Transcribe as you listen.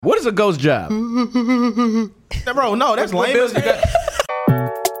What is a ghost job? Bro, no, that's lame as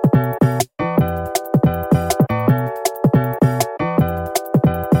hell.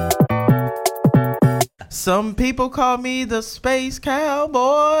 Some people call me the space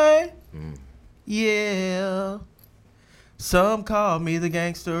cowboy. Yeah. Some call me the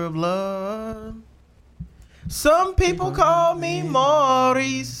gangster of love. Some people call me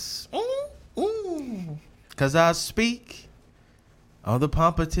Maurice. Cause I speak on the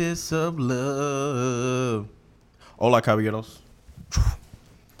pompatus of love. Hola, caballeros.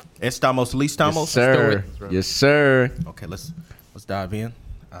 Estamos listos? Yes, sir. Yes, sir. Okay, let's dive in.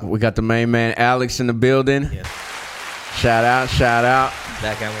 We got the main man Alex in the building. Yes. Shout out.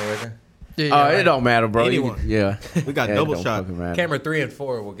 That camera right there. Yeah, it don't matter, bro. Anyone. Yeah. We got Yeah, double it don't shot fucking matter. Camera 3 and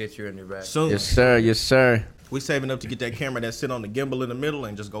 4 will get you in your back. soon. Yes, sir. Yes, sir. We saving up to get that camera that sit on the gimbal in the middle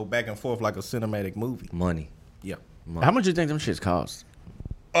and just go back and forth like a cinematic movie. Money. Yeah. How much you think them shits cost?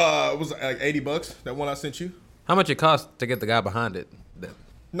 It was like $80. That one I sent you. How much it costs to get the guy behind it?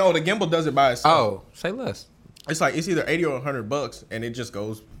 No, the gimbal does it by itself. Oh, say less. It's like it's either $80 or $100, and it just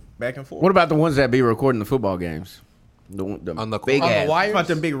goes back and forth. What about the ones that be recording the football games? The On the big on the ass. What wires? about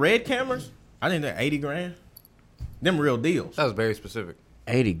them big red cameras? I think they're $80,000. Them real deals. That was very specific.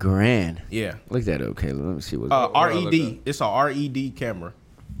 $80,000. Yeah. Look that up, Caleb. Let me see what. RED. It's a RED camera.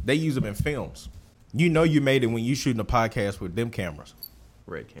 They use them in films. You know you made it when you shooting a podcast with them cameras.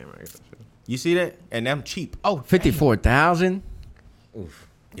 Red camera. I guess that's it. You see that? And them cheap. Oh, 54,000. Oof.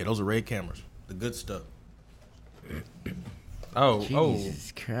 Yeah, those are red cameras. The good stuff. Oh,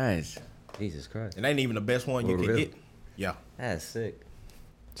 Jesus Christ. Jesus Christ. And that ain't even the best one you can Really? get. Yeah. That's sick.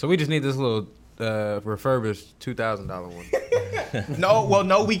 So we just need this little refurbished $2,000 one.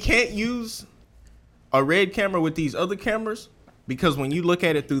 No, we can't use a red camera with these other cameras because when you look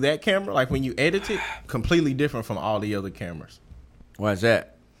at it through that camera, like when you edit it, completely different from all the other cameras. Why is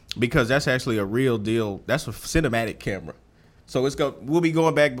that? Because that's actually a real deal. That's a cinematic camera. So we'll be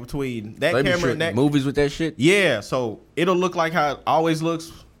going back between that They be camera shooting and that. movies with that shit? Yeah, so it'll look like how it always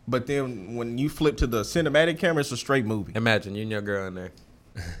looks, but then when you flip to the cinematic camera, it's a straight movie. Imagine you and your girl in there.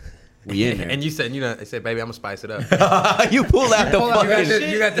 We in there. And you said, they said, baby, I'm going to spice it up. you pull out the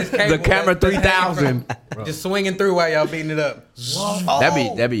You got this cable. the camera 3000. Just swinging through while y'all beating it up.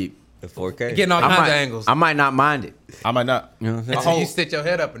 That'd be. The 4K. Getting all I kinds might, of angles. I might not mind it. I might not. You know what I'm saying? Until you sit your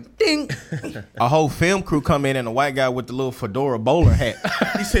head up and ding. A whole film crew come in and a white guy with the little fedora bowler hat.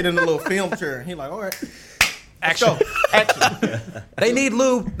 He sit in the little film chair. He like, all right. Action. Action. They need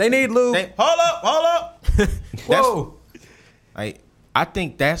lube. Hold up. Whoa. I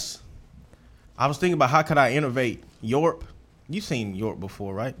think I was thinking about how could I innovate Yorp. You seen Yorp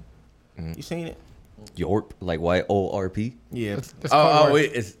before, right? You seen it? Yorp, like YORP. Yeah.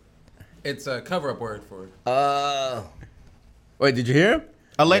 It's a cover-up word for it. Wait, did you hear him?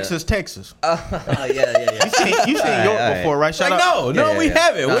 Alexis, Texas. Yeah. You seen Yorp before, right? Shout out. No, we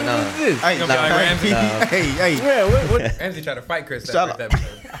haven't. No, What no. is this? Hey, gonna be like Ramsey? hey. Yeah, what? Ramsey tried to fight Chris Shout after that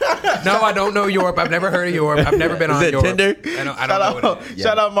episode. No, I don't know Yorp. I've never heard of Yorp. I've never been on it Yorp. Tinder? I don't know what it is.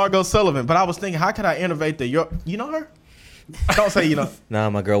 Shout out Margot Sullivan. But I was thinking, how could I innovate the Yorp? You know her? Don't say you know. Nah,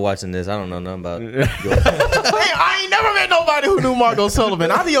 my girl watching this. I don't know nothing about Yorp. Hey, I ain't never met nobody who knew Margot Sullivan.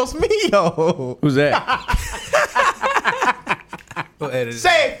 Adios mio. Who's that? We'll edit it.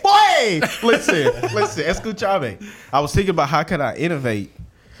 Say, boy. Listen. Escuchame. I was thinking about how could I innovate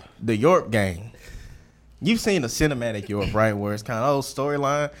the Yorp gang. You've seen the cinematic Yorp, right? Where it's kind of old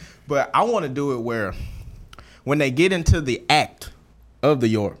storyline. But I want to do it where when they get into the act of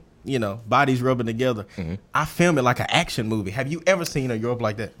the Yorp, bodies rubbing together, I film it like an action movie. Have you ever seen a Yorp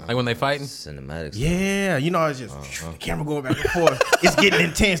like that? Like when they fighting? Cinematics. Yeah, it's just the camera going back and forth. It's getting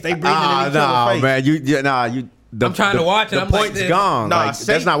intense. They breathing in each other's face. Man, I'm trying to watch it. The I'm like point's this. gone. Nah,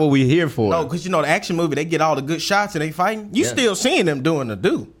 That's not what we here for. No, because the action movie, they get all the good shots and they fighting. You still seeing them doing the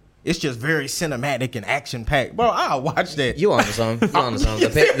do. It's just very cinematic and action packed. Bro, I'll watch that. You on to something.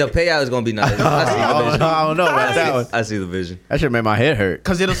 The payout is going to be nice. I see the vision. I don't know about that one. I see the vision. That should make my head hurt.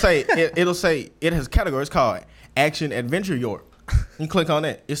 Because it'll say it has categories called Action Adventure York. You click on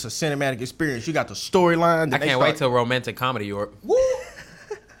that. It's a cinematic experience. You got the storyline. I can't wait till romantic comedy Yorp. Woo!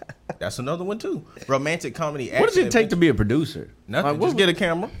 That's another one too. Romantic comedy. What does it take to be a producer? Nothing. Like, Just get a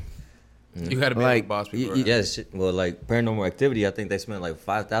camera. You got to be Like, a boss before. Yes. Well, like Paranormal Activity, I think they spent like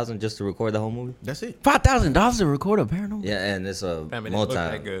 $5,000 just to record the whole movie. That's it. $5,000 to record a paranormal? Yeah, and it's a I mean, it looked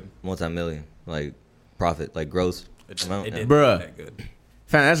that good. multi-million like profit, like gross amount. It did Bruh. that good.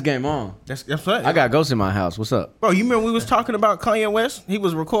 Fam, that's game on. That's right. I got ghosts in my house. What's up? Bro, you remember we was talking about Kanye West? He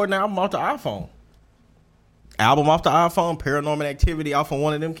was recording an album off the iPhone. Album off the iPhone, Paranormal Activity off of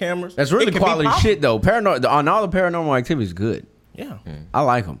one of them cameras. That's really It could be quality pop- shit, though. On all the Paranormal Activity is good. Yeah. I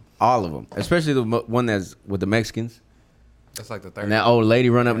like them, all of them, especially the one that's with the Mexicans That's like the third. and that old lady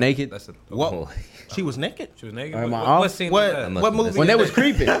run up naked. That's the, What? Oh. She was naked? She was naked. Am I What off? scene What? was that? must What have movie? missed When they is was that?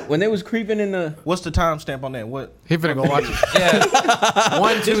 creeping, when they was creeping in the. What's the timestamp on that? What? He finna go watch it. Yeah,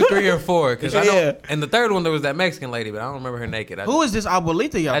 1, 2, 3, or 4. Because I Yeah. know, and the third one there was that Mexican lady, but I don't remember her naked. Who is this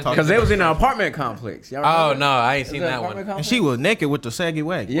abuelita y'all talking Because they about? was in an apartment complex. Y'all Oh remember? no, I ain't Was seen that that apartment one. complex? And she was naked with the saggy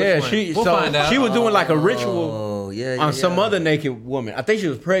wag. Yeah, Which one? she. We'll so find out. she was doing like a ritual Oh, yeah, on some other naked woman. I think she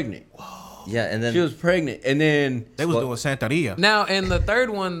was pregnant. Yeah, and then She was pregnant, and then They was doing Santeria. Now in the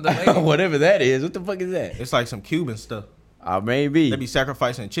third one, the lady. whatever that is. What the fuck is that? It's like some Cuban stuff. Maybe. They be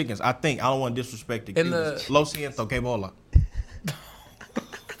sacrificing chickens. I think. I don't want to disrespect the In Cubans. the- Lo siento, que bola.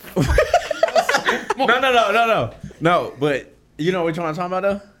 No, but you know what you're talking about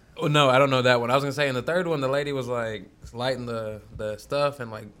though? Oh, no, I don't know that one. I was gonna say in the third one, the lady was like lighting the stuff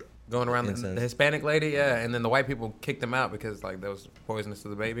and like going around the Incense. Hispanic lady, yeah, and then the white people kicked them out because like that was poisonous to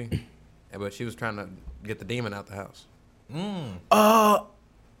the baby, but she was trying to get the demon out the house.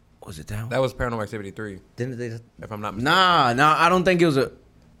 Was it that one? That was Paranormal Activity 3, didn't they? if I'm not mistaken. Nah, I don't think it was a.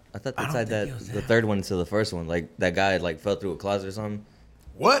 I thought I they don't tied think that it was the that. third one to the first one. Like that guy like fell through a closet or something.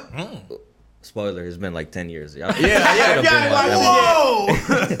 What? Spoiler: It's been like 10 years. Yeah, Yeah,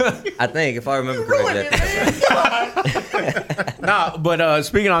 I think if I remember correctly. I think that's right. Nah, but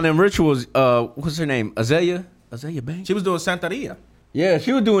speaking on them rituals, what's her name? Azalea Banks? She was doing Santeria. Yeah,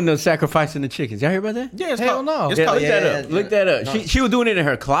 she was doing the sacrificing the chickens. Y'all hear about that? Yeah, it's Hell called, no. It's Yeah, called, look that yeah, up. yeah. Look that up. No. She was doing it in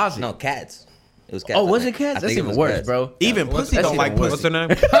her closet. No, cats. It was cats. Oh, I was think. it cats? I That's think it even was worse, cats. bro. Even pussy that's don't like even What's pussy. her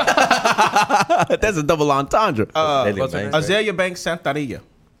name? That's a double entendre. They did What's her bangs, name? right? Azalea Banks Santeria.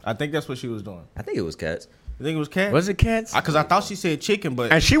 I think that's what she was doing. I think it was cats. You think it was cat? Was it cats? Because I thought she said chicken,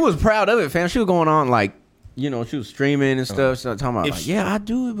 but And she was proud of it, fam. She was going on like, you know, she was streaming and stuff. So talking about If like, she- yeah, I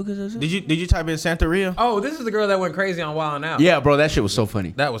do it because of did you type in Santeria? Oh, this is the girl that went crazy on Wild 'N Out. Yeah, bro, that shit was so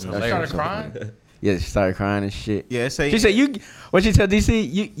funny. That was She hilarious. started crying. Yeah, she started crying and shit. Yeah, She said, "You." What she tell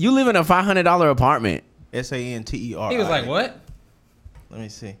DC? You live in a $500 apartment. Santeria. He was like, "What?" Let me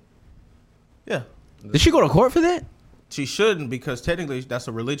see. Yeah, Did she go to court for that? she shouldn't because technically that's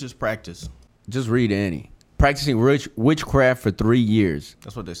a religious practice. Just read Annie. Practicing witchcraft for 3 years.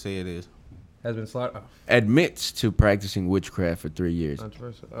 That's what they say it is. Has been slaughtered. Oh, Admits to practicing witchcraft for 3 years.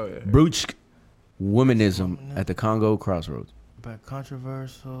 controversial. Oh yeah. Brooch womanism at the Congo crossroads. But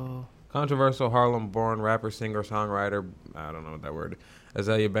controversial. Controversial Harlem-born rapper, singer, songwriter. I don't know what that word.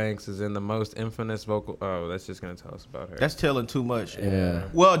 Azalea Banks is in the most infamous vocal. Oh, that's just gonna tell us about her. That's telling too much. Yeah.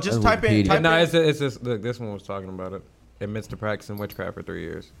 Well, just That's type in. Wikipedia. Type no, in. it's just look. This one was talking about it. Admits to practicing witchcraft for 3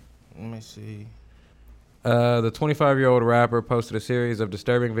 years. Let me see. The 25-year-old rapper posted a series of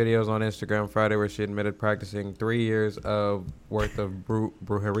disturbing videos on Instagram Friday where she admitted practicing 3 years of worth of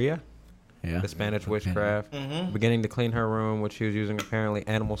brujeria, Yeah. the Spanish witchcraft, beginning to clean her room, which she was using apparently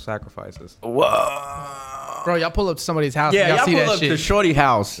animal sacrifices. Whoa. Bro, y'all pull up to somebody's house. Yeah, and y'all y'all see pull that up to shit. Shorty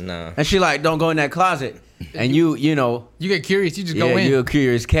house. Nah. And she like, don't go in that closet. And you know, You get curious. You just yeah, go in. you're a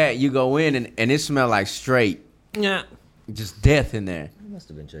curious cat. You go in and it smell like straight, Yeah. just death in there. It must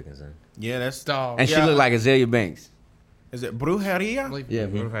have been chickens then. Yeah, that's. Dog. And she Yeah. looked like Azalea Banks. Is it brujeria? Yeah,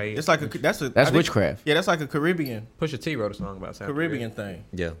 It's like a. That's a. That's I think- witchcraft. Yeah, that's like a Caribbean Pusha T wrote a song about Santa Caribbean thing.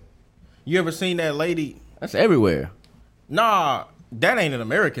 Yeah. You ever seen that lady? That's everywhere. Nah, that ain't an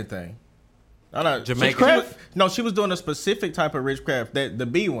American thing. No, no, Jamaican. She was, no, she was doing a specific type of witchcraft. That the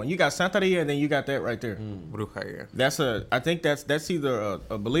B one. You got Santeria, and then you got that right there. Brujeria. That's a. I think that's either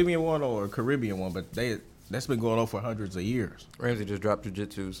a Bolivian one or a Caribbean one, but that's been going on for hundreds of years. Ramsey just dropped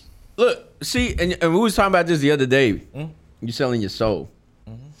jujitsus. Look, see, and we was talking about this the other day. You selling your soul.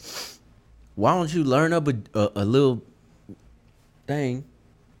 Why don't you learn up a little thing,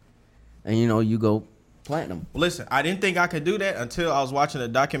 and you know you go platinum? Listen, I didn't think I could do that until I was watching a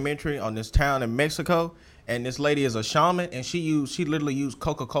documentary on this town in Mexico, and this lady is a shaman, and she literally used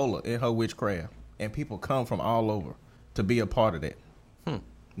Coca-Cola in her witchcraft, and people come from all over to be a part of that.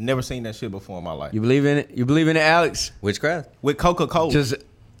 Never seen that shit before in my life. You believe in it? You believe in it, Alex? Witchcraft? With Coca-Cola, Just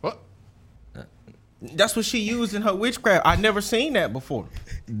that's what she used in her witchcraft. I never seen that before.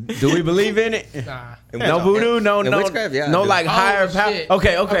 do we believe in it? Nah. No voodoo, no, In no, witchcraft, yeah, I no, do. like Oh, higher power. shit.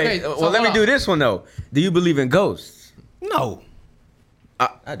 Okay. Okay, so Well, let me hold do on. this one though. Do you believe in ghosts? No.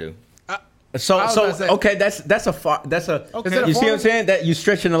 I do. So, I was so about to say- okay, that's a far, that's a. Okay. Is it a You see what I'm form? saying? That you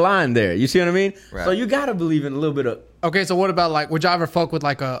stretching the line there. You see what I mean? Right. So you gotta believe in a little bit of. Okay, so what about like, would y'all ever fuck with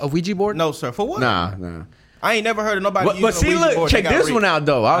like a Ouija board? No, sir. For what? Nah. I ain't never heard of nobody using But a see, Ouija look, board check that got this rich. one out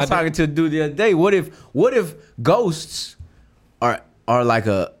though. I was talking to a dude the other day. What if ghosts are like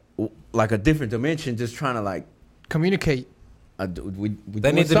a different dimension, just trying to like Communicate.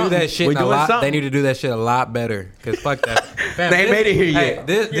 They need to do that shit a lot. They need to do that shit a lot better. Cause fuck that. Fam, They ain't made it here hey, yet.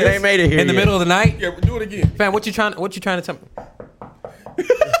 This, They ain't made it here in the yet. middle of the night. Yeah, do it again. Fam, what you trying to tell me?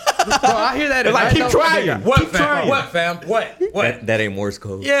 Bro, I hear that. It's like, keep trying. What, Keep fam? trying. What, fam? What? That ain't Morse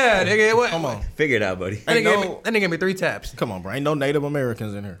code. Yeah, nigga. What? Come on. Figure it out, buddy. That Ain't nigga gave me 3 taps. Come on, bro. Ain't no Native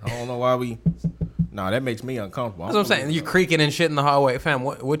Americans in here. I don't know why we. Nah, that makes me uncomfortable. That's what I'm saying. You creaking and shit in the hallway, fam.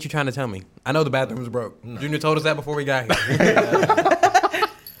 What you trying to tell me? I know the bathroom's broke. Junior told us that before we got here.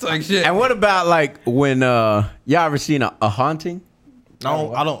 It's like shit. And what about like when y'all ever seen a haunting?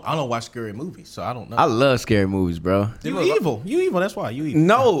 I don't watch scary movies, so I don't know. I love scary movies, bro. You evil. You evil. That's why you evil.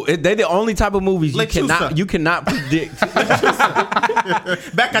 No, they the only type of movies Lechusa. you cannot predict.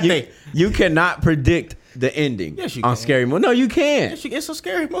 Back at day. You cannot predict the ending Yes, you on can. scary movie. No, you can't. It's a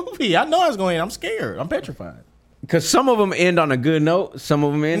scary movie. I know I was going. I'm scared. I'm petrified. Because some of them end on a good note. Some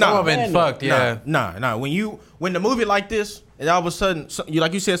of them end. Some on of a it bad fucked, note. yeah. Nah. When the movie like this, and all of a sudden,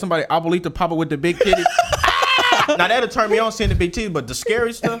 like you said, somebody Abuelita Papa with the big titty. Now that'll turn me on seeing the big titty, but the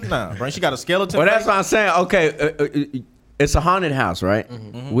scary stuff, nah, bro. She got a skeleton. Well, that's face. what I'm saying. Okay, it's a haunted house, right?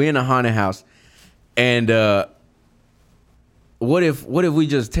 Mm-hmm. We in a haunted house, and what if we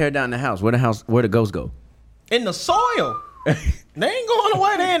just tear down the house? Where the ghosts go? In the soil. They ain't going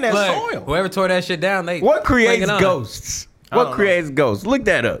away. They in that Look, soil. whoever tore that shit down, they What creates bring it on. ghosts? I don't What know. creates ghosts? Look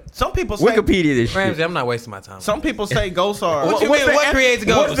that up. Some people say Wikipedia this shit. Ramsey, I'm not wasting my time. Some people say ghosts are. What you mean, what creates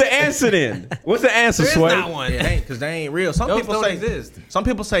ghosts? What's the answer then? What's the answer, There is Sway? not one. It ain't because they ain't real. Some Ghosts people don't say exist. Some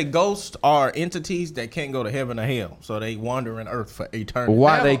people say ghosts are entities that can't go to heaven or hell, so they wander in earth for eternity.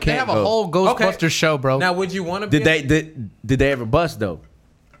 Why they They can't have a go? whole Ghostbusters show, bro. Now, would you want to be? Did they ever bust though?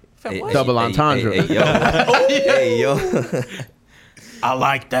 Fam, Double entendre. Hey, yo. Hey, yo. I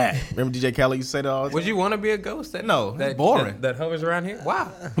like that. Remember DJ Khaled used to say that all the time? Would you want to be a ghost? No, that boring. That hovers around here.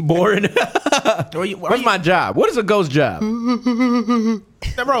 Wow. Boring. Where you- What's my job? What is a ghost job?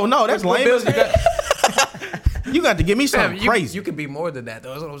 Bro, no, that's What lame. bills you got? You got to give me Fam, something crazy. You could be more than that,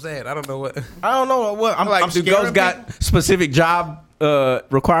 though. That's what I'm saying. I don't know what. I don't know what I'm Like, I'm do scared ghosts of got people. specific job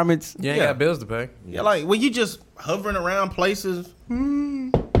requirements? You ain't Yeah. got bills to pay. Yeah, like when you just hovering around places.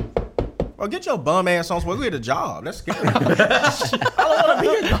 Or get your bum ass on somewhere. Go get a job. That's scary. I don't want to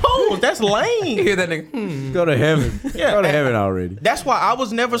be a ghost. That's You lame. hear that nigga? Go to heaven. Yeah. Go to heaven already. That's why I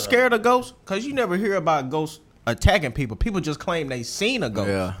was never scared of ghosts, because you never hear about ghosts attacking people. People just claim they seen a ghost.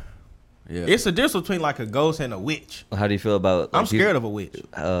 Yeah. Yeah. It's a difference between like a ghost and a witch. How do you feel about? I'm scared of a witch.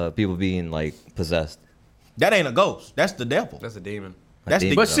 people being like possessed. That ain't a ghost. That's the devil. That's a demon. That's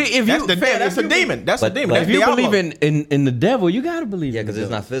demon. the, But see, if that's you the fam, that's if a you demon. That's a but- demon. but That's if you Diablo. believe in the devil, you gotta believe. Yeah, in because the it's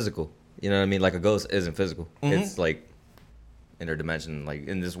devil. not physical. You know what I mean? Like a ghost isn't physical. It's like interdimension, like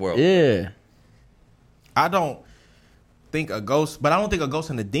in this world. Yeah. I don't think a ghost, but I don't think a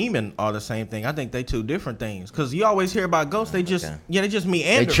ghost and a demon are the same thing. I think they two different things. Because you always hear about ghosts, they just Okay. they just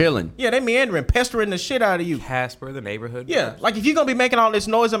meandering. They chilling. Yeah, they meandering, pestering the shit out of you. Casper, the neighborhood. Yeah, like if you're gonna be making all this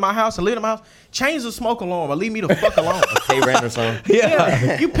noise in my house and leave in my house, change the smoke alarm or leave me the fuck alone. K-Ran or something.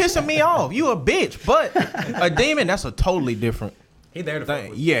 Yeah, you pissing me off. You a bitch. But a demon, that's a totally different He there to fuck thing.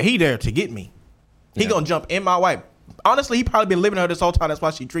 with you. Yeah, he there to get me. He gonna jump in my wife. Honestly, he probably been living with her this whole time. That's why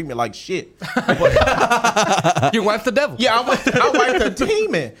she treat me like shit. Your wife's the devil. Yeah, I wiped a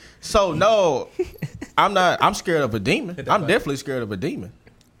demon. So no, I'm not. I'm scared of a demon. I'm definitely scared of a demon.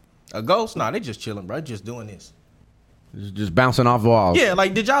 A ghost? Nah, they just chilling, bro. Just doing this. Just bouncing off walls. Yeah,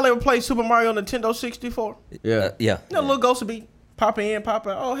 like did y'all ever play Super Mario Nintendo 64? Yeah. Yeah. You know, little ghosts would be popping in,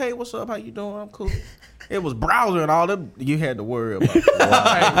 popping out. Oh, hey, what's up? How you doing? I'm cool. It was browser and all them you had to worry about.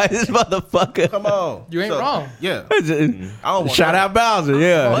 This motherfucker. Come on. You ain't wrong. Yeah. I don't want Shout that. out Bowser.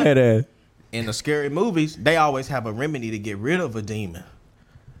 Yeah. What? Hey there. In the scary movies, they always have a remedy to get rid of a demon.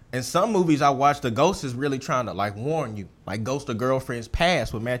 In some movies I watch, the ghost is really trying to like warn you. Like Ghost of Girlfriend's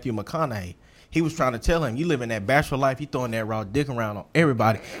Past with Matthew McConaughey. He was trying to tell him, you living that bachelor life, you throwing that raw dick around on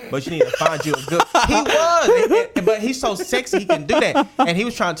everybody, but you need to find you a good. He was, but he's so sexy he can do that. And he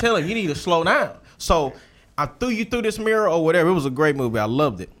was trying to tell him, you need to slow down. So I threw you through this mirror or whatever. It was a great movie. I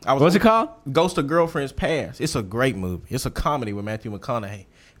loved it. What's it called? Ghost of Girlfriend's Past. It's a great movie. It's a comedy with Matthew McConaughey.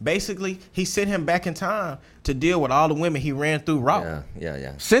 Basically, he sent him back in time to deal with all the women he ran through raw.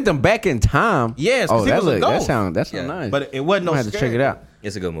 Yeah. Sent them back in time. Yes, 'cause Oh, he that was a look. ghost. That sound Yeah. nice. But it wasn't no I have to check scary. it out.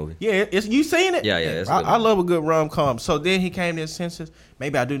 It's a good movie. Yeah, it's you seen it? Yeah, it's a good I one. love a good rom-com. So then he came to his senses.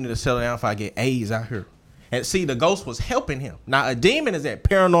 Maybe I do need to settle down if I get A's out here. And see, the ghost was helping him. Now, a demon is that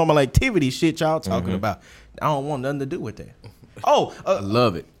paranormal activity shit y'all talking about. I don't want nothing to do with that. Oh, I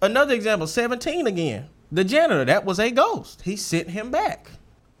love it. another example, 17 again. The janitor, that was a ghost. He sent him back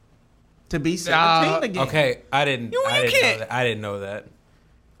to be 17 again. Okay, I didn't. You I didn't can't. know that. I didn't know that.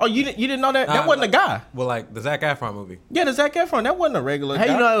 Oh, you didn't know that? That wasn't a guy. Well, like the Zac Efron movie. Yeah, the Zac Efron. That wasn't a regular How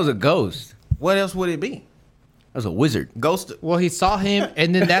guy. you know that was a ghost? What else would it be? That was a wizard. Ghost. Well, he saw him,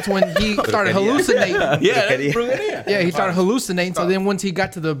 and then that's when he started hallucinating. Yeah, that's brilliant. Yeah, he started hallucinating. So then once he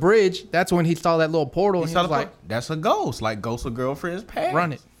got to the bridge, that's when he saw that little portal. And he was like, That's a ghost. Like ghost of girlfriend's past.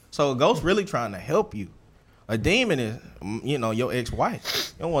 Run it. So a ghost really trying to help you. A demon is, your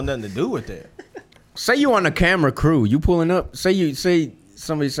ex-wife. You don't want nothing to do with that. Say you on a camera crew, you pulling up. Say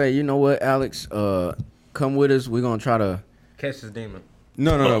somebody say, you know what, Alex, come with us. We're gonna try to Catch this demon.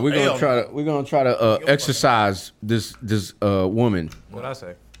 No. We're gonna try to exercise this woman. What'd I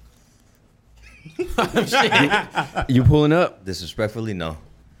say? You pulling up? Disrespectfully, no.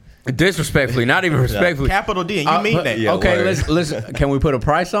 Disrespectfully, not even respectfully. Capital D, and you mean that. Yeah, Okay, word. listen. Can we put a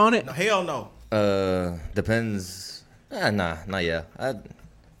price on it? Hell no. Depends. Nah, not yet.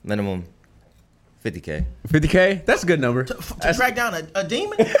 Minimum 50K. 50K? That's a good number. To track down a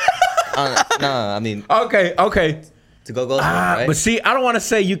demon? Nah, I mean Okay. to go right? But see, I don't want to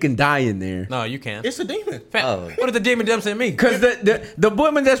say you can die in there. No, you can't. It's a demon. Oh. What if the demon jumps at me? Because the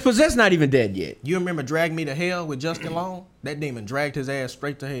woman that's possessed not even dead yet. You remember Drag Me to Hell with Justin Long? That demon dragged his ass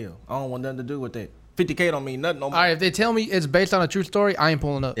straight to hell. I don't want nothing to do with that. 50K don't mean nothing no more. all right, if they tell me it's based on a true story, I ain't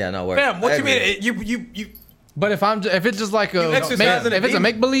pulling up. Yeah, no, word. Fam, what I you agree. mean? You But if it's just like You exercising a if it's a demon.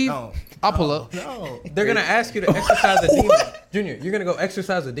 make believe, No. I'll pull up. No. They're gonna ask you to exercise a demon. Junior, you're gonna go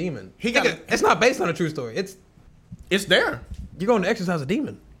exercise a demon. He gotta- It's not based on a true story. It's there. You're going to exercise a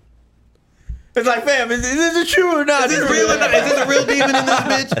demon. It's like, fam, is it true or not? Is this real or not? Is this a real demon in this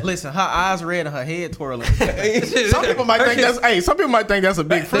bitch? Listen, her eyes red and her head twirling. Some people might think that's a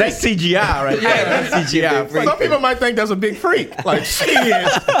big freak. That's CGI right there. That's CGI. Some people might think that's a big freak. Like, shit.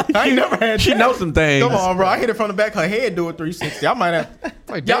 I ain't never had She that. knows some things. Come on, bro. I hit it from the back. Her head do a 360. I might have.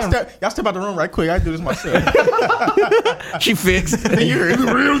 Like, Y'all damn. step out the room right quick. I do this myself. She fixed. You're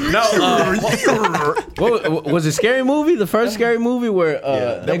real. What was it? Scary Movie? The first scary movie where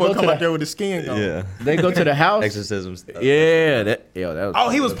That they boy go come to out there with his skin gone. Yeah. they go to the house. Exorcism stuff. Yeah, that was. Oh,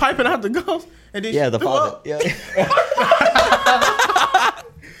 he was piping out the ghost. And then Yeah, she the threw father. up. Yeah.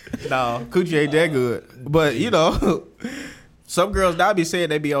 No, Coochie ain't that good. But, some girls now be saying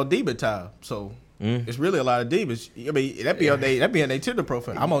they be on demon time. So, it's really a lot of demons. I mean, that be on their Tinder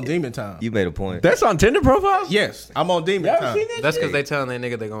profile. I'm on demon time. You made a point. That's on Tinder profiles. Yes, I'm on demon You ever time. seen that? That's shit? because they telling that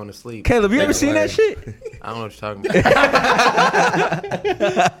nigga they going to sleep. Caleb, you ever seen that shit? I don't know what you're talking about.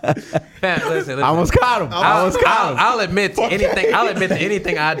 Fam, listen. I almost caught him. I'll admit to anything. I'll admit to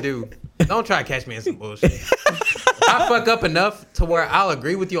anything I do. Don't try to catch me in some bullshit. I fuck up enough to where I'll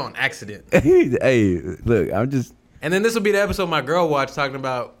agree with you on accident. Hey, look, I'm just. And then this will be the episode my girl watched talking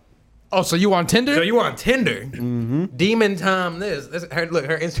about. Oh, so you on Tinder? So you on Tinder? Mm-hmm. Demon time. This her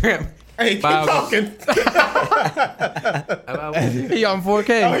Instagram. Hey, keep bio- talking. He on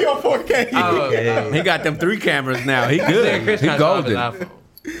 4K. Oh, he on 4K. He got them 3 cameras now. He good. Chris He trying to show off his golden.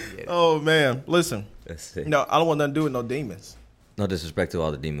 iPhone. Oh, man. Listen. Let's see. No, I don't want nothing to do with no demons. No disrespect to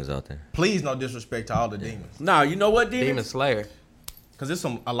all the demons out there. Please, no disrespect to all the demons. No, you know what, Demon demon? Slayer. Because there's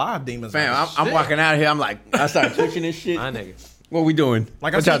some alive demons. Fam, out there. I'm walking out of here. I'm like, I start twitching this shit. My nigga. What we doing?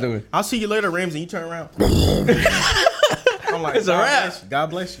 Like, What y'all doing? I'll see you later, Ramsey. You turn around. I'm like, It's a wrap. God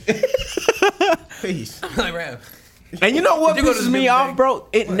bless you. Peace. Like, rap. And you know what Did you go to pisses the me demon off, thing? bro?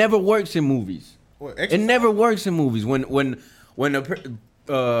 It never works in movies. What, It never works in movies. When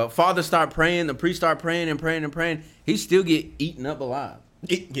the father start praying, the priest start praying and praying and praying, he still get eaten up alive.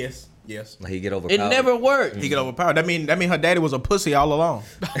 Yes. Yes. Like he get overpowered. It never works. He get overpowered. That mean her daddy was a pussy all along.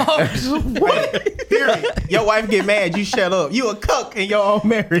 What? Period. Your wife get mad, you shut up. You a cuck in your own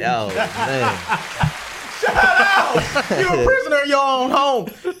marriage. Yo, man. You a prisoner in your own home.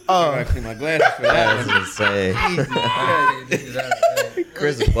 Clean my glasses for that. That's insane.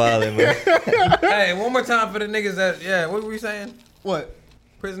 Chris is wilding, man. Hey, one more time for the niggas that. Yeah, what were we saying? What?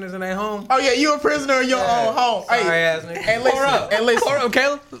 Prisoners in their home. Oh yeah, you a prisoner in your own home. Sorry Hey, ass nigga. and listen, Pour up,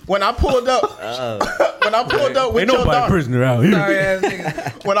 Caleb. when I pulled up, with Ain't your nobody daughter, prisoner out here. Sorry ass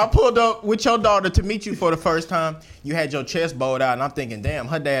nigga. when I pulled up with your daughter to meet you for the first time, you had your chest bowed out, and I'm thinking, damn,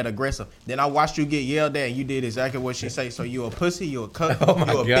 her dad aggressive. Then I watched you get yelled at, and you did exactly what she say. So you a pussy, you a cunt, you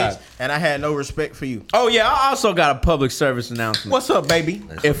a God. bitch, and I had no respect for you. Oh yeah, I also got a public service announcement. What's up, baby?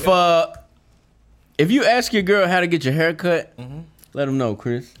 If you ask your girl how to get your hair cut, let them know,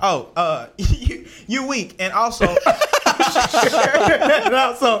 Chris. Oh, you weak, and also, and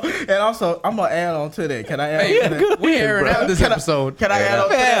also, I'm gonna add on to that. Can I add on to that? We airing out this episode. Can I add on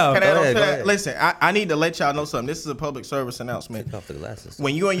to that? Can I add on to Go that? ahead. Listen, I need to let y'all know something. This is a public service announcement. Take off the glasses.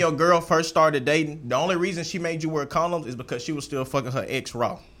 When you and your girl first started dating, the only reason she made you wear condoms is because she was still fucking her ex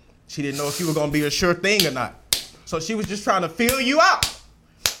raw. She didn't know if you were gonna be a sure thing or not. So she was just trying to feel you out.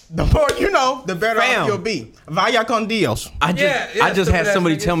 The more you know, the better Fam. off you'll be. Vaya con Dios. I just had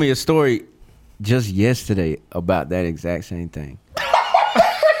somebody tell me a story just yesterday about that exact same thing.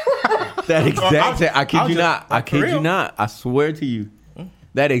 That exact same. I kid you not. I kid you not. I swear to you.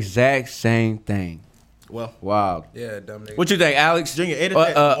 That exact same thing. Well, Wow. Yeah, dumb nigga. What you think, Alex? Junior, edit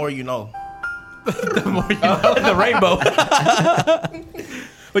that the more you know. The rainbow.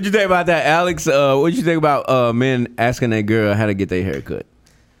 What you think about that, Alex? What you think about men asking that girl how to get their hair cut?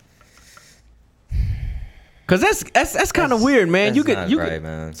 Cause that's kind of weird, man. That's not right,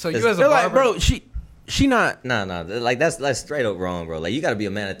 man. So you It's- as a They're like, barber, bro, she not. Nah, like that's straight up wrong, bro. Like you gotta be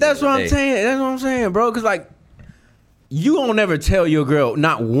a man at the That's end what of I'm the day. saying. That's what I'm saying, bro. Cause like, you don't never tell your girl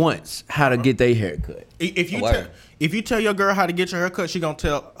not once how to get their hair cut. If Word. you tell your girl how to get your hair cut, she gonna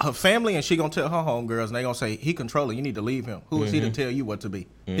tell her family and she gonna tell her homegirls, and they gonna say he controlling. You need to leave him. Who is he to tell you what to be?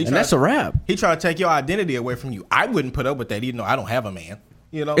 And that's a wrap. He trying to take your identity away from you. I wouldn't put up with that, even though I don't have a man.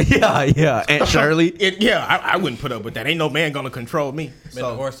 You know? Yeah. Aunt Shirley. I wouldn't put up with that. Ain't no man gonna control me. been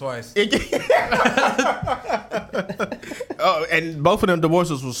divorced twice. And both of them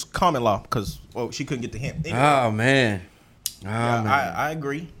divorces was common law because she couldn't get the hint. Oh man. I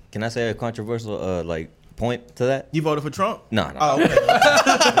agree. Can I say a controversial like point to that? You voted for Trump? No. Oh, okay.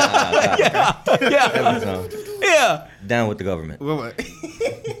 No. Yeah. Down with the government.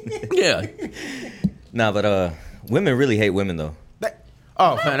 Yeah. Nah, but women really hate women though.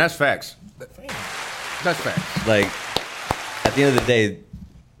 Oh man, that's facts. That's facts. Like at the end of the day,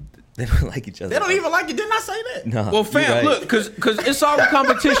 they don't like each other. They don't even like you. Didn't I say that? No. Well, fam, look, cause it's all a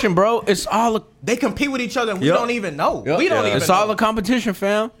competition, bro. It's all a They compete with each other and we Yep. don't even know. Yep. We don't even It's know. all a competition,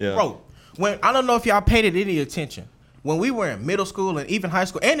 fam. Yeah. Bro, when I don't know if y'all paid it any attention. When we were in middle school and even high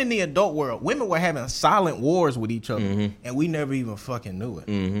school and in the adult world, women were having silent wars with each other, and we never even fucking knew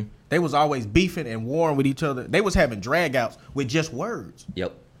it. They was always beefing and warring with each other. They was having drag outs with just words.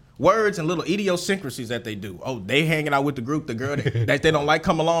 Yep. Words and little idiosyncrasies that they do. Oh, they hanging out with the group, the girl that they don't like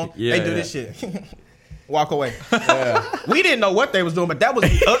come along. Yeah, they do yeah. this shit. Walk away. We didn't know what they was doing, but that was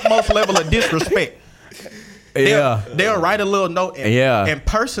the utmost level of disrespect. They'll write a little note and, Yeah. and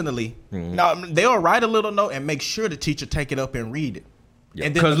personally, they'll write a little note and make sure the teacher take it up and read it. Yep.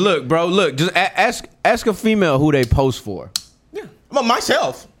 And then Cause look, bro, just ask a female who they post for. well,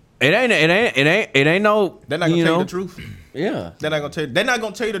 myself, It ain't no. they're not gonna you tell know? you the truth. Yeah. They're not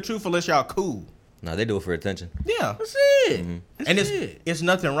gonna tell you the truth unless y'all cool. No, they do it for attention. Yeah. That's it. And it's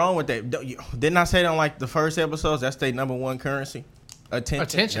nothing wrong with that. Didn't I say that on like the first episodes? That's their number one currency.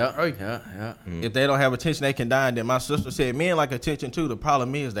 Attention. Yeah. If they don't have attention, they can die. And then my sister said, men like attention too. The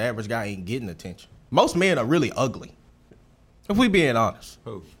problem is the average guy ain't getting attention. Most men are really ugly. If we being honest.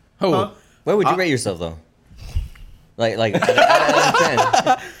 Who? Where would you rate yourself though? Like out of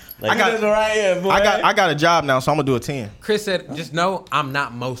 10. Like, I got a job now, so I'm gonna do a 10. Chris said, "Just know I'm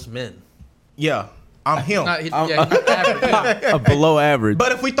not most men." Yeah, I'm him. He's average. Below average.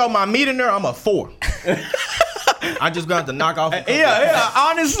 But if we throw my meat in there, I'm a 4. I just got to knock off. Yeah.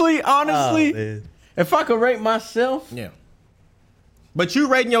 Honestly, oh, man. if I could rate myself, Yeah. But you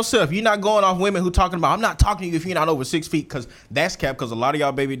rating yourself. You're not going off women who talking about, I'm not talking to you if you're not over 6 feet, because that's cap, because a lot of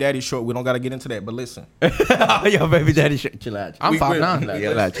y'all baby daddy short. We don't got to get into that, but listen. yo, baby daddy, chill out. I'm 5'9".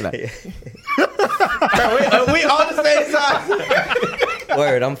 Chill out. we on the same side.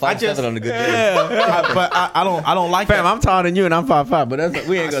 Word, I'm 5'7" on the good day. But I don't like Fam, that. I'm taller than you and I'm 5'5", but that's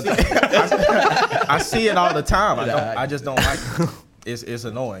we ain't gonna. I see it all the time. I just don't like it. It's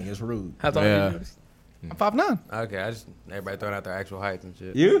annoying. It's rude. How tall are you? I'm 5'9". Okay, everybody throwing out their actual heights and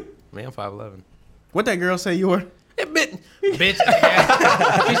shit. You? Me, I'm 5'11". What that girl say you were? Bitch.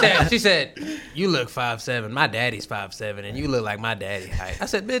 She said, you look 5'7". My daddy's 5'7", and you look like my daddy height. I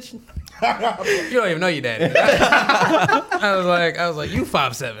said, bitch, you don't even know your daddy. I was like, you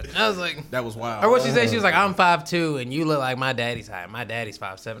 5'7". I was like, That was wild. or what she said? She was like, I'm 5'2", and you look like my daddy's height. My daddy's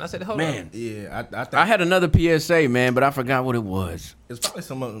 5'7". I said, hold Man. on. Yeah, I think I had another PSA, man, but I forgot what it was. it's probably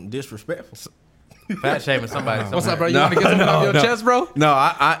some disrespectful. Fat shaming somebody. What's up, bro? You No, want to get something off your no. chest, bro? No,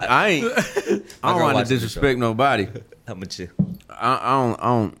 I ain't. I girl don't want watches to the disrespect nobody. How much you? I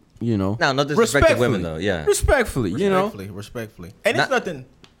don't. You know. No disrespect to women though. Yeah. Respectfully, you know. Respectfully. And it's Not- nothing.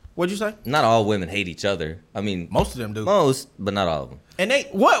 What'd you say? Not all women hate each other. I mean, Most of them do. most, but not all of them. And they,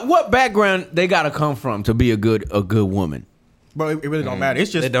 What background they gotta come from to be a good woman? bro, it really don't matter.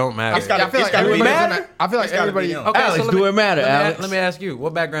 It's just It don't matter. It's gotta, I feel it's like gotta be everybody's them. in that- I feel like It's gotta be everybody. them. Okay, Alex, so do it matter, Alex? Let me ask you,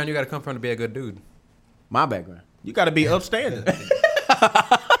 what background you got to come from to be a good dude? My background. You got to be upstanding. Now,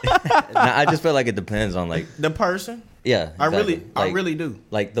 I just feel like it depends on like, The person. yeah. I exactly. I really do.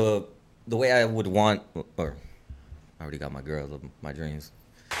 Like the way I would want, or I already got my girl of my dreams,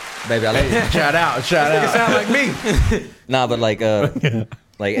 baby. I like Shout out. Sound like me. nah, but like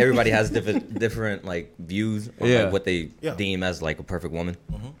Like everybody has different like views on Yeah. like, what they Yeah. deem as like a perfect woman.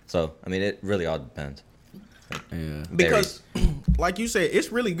 So I mean, it really all depends. Yeah. Because, like you said,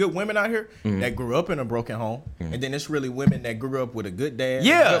 it's really good women out here that grew up in a broken home, and then it's really women that grew up with a good dad,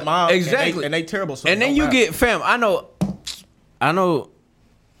 Yeah, a good mom, exactly. and they terrible. So And then don't you matter. get fam. I know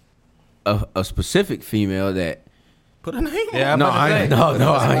a specific female that. put a name on. Yeah, it. I'm No, about to I say. ain't, no, I ain't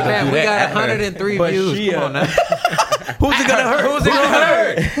Man, gonna do we that. got 103 But views. she, Come on now. Who's it gonna hurt? Who's it gonna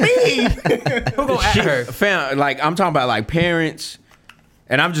hurt? Who gonna at her? Fam, like I'm talking about like parents,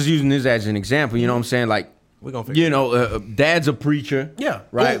 and I'm just using this as an example. You know what I'm saying? Like, We gonna figure you know, dad's a preacher. Yeah.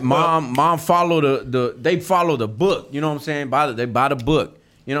 Right. Well, Mom follow they follow the book. You know what I'm saying? They buy the book.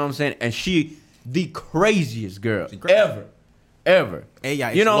 You know what I'm saying? And she the craziest girl ever. Hey,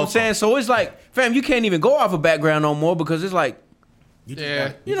 yeah, You know what I'm it's saying? So it's like, fam, you can't even go off a background no more because it's like, You just Yeah.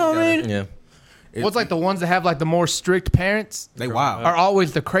 gotta- you know what I mean? Yeah. What's like the ones that have like the more strict parents They wild. are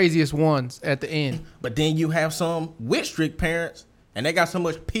always the craziest ones at the end. But then you have some with strict parents, and they got so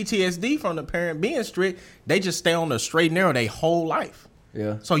much PTSD from the parent being strict, they just stay on the straight and narrow their whole life.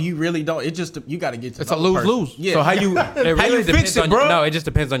 Yeah. So you really don't. It just you got to get to. It's know a the person. lose-lose. Yeah. So how you It how really you depends fix it, on bro? No, it just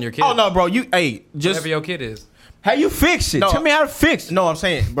depends on your kid. Oh no, bro. You just Whatever your kid is. How you fix it? No. Tell me how to fix it. no. I'm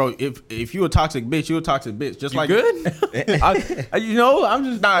saying, bro. If you a toxic bitch, you a toxic bitch. Just like Good? You know, I'm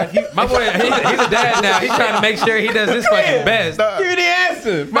just Nah, if you, My boy, he's a dad now. He's trying to make sure he does his fucking best. give me the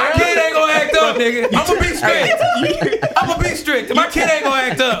answer. My kid ain't gonna act up, nigga. I'm gonna be strict. I'm gonna be strict. My kid ain't gonna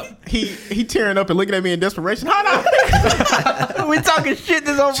act up. he tearing up and looking at me in desperation. How do I We talking shit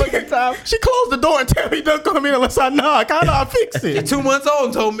this whole fucking time. She closed the door and tell me don't come in unless I knock. How do I fix it? 2 months old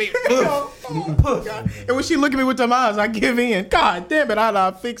and told me. And when she look at me with them eyes, I give in. God damn it, how do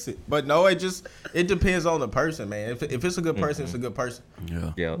I fix it? But no, it depends on the person, man. If it's a good person, it's a good person.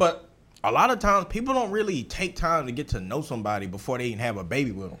 Yeah. Yeah. But a lot of times, people don't really take time to get to know somebody before they even have a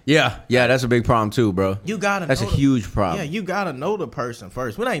baby with them. Yeah, that's a big problem too, bro. You gotta. That's a know the- huge problem. Yeah, you gotta know the person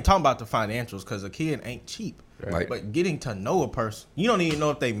first. We ain't talking about the financials because a kid ain't cheap. Right. But getting to know a person, you don't even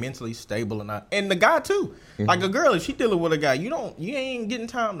know if they mentally stable or not. And the guy too. Like a girl, if she dealing with a guy, you ain't getting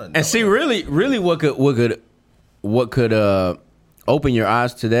time to know. And see, him. really, what could open your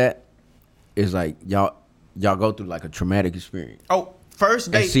eyes to that is like y'all go through like a traumatic experience Oh, first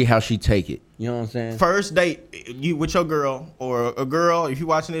and date. see how she take it. You know what I'm saying? First date, you with your girl or a girl. If you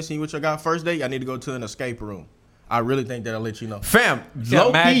watching this and you with your guy, first date, I need to go to an escape room. I really think that'll let you know. Fam, See how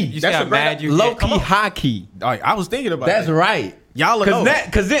low mad- key, you see That's how a great- mad you low get? key, high key. I was thinking about That's that. right. Y'all know.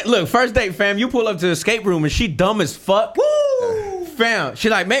 Cause then look, first date, fam, you pull up to the escape room and she dumb as fuck. Woo! Fam, she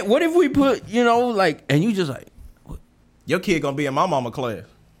like, man, what if we put, like, and you just like, Your kid gonna be in my mama class.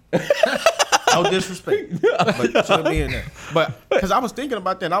 No disrespect, but she'll be in there. But because I was thinking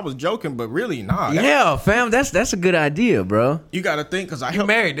about that, I was joking, but really, nah. yeah, fam, that's a good idea, bro. You got to think because I You help.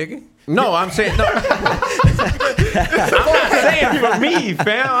 married, nigga. No, I'm saying no. I'm not saying for me,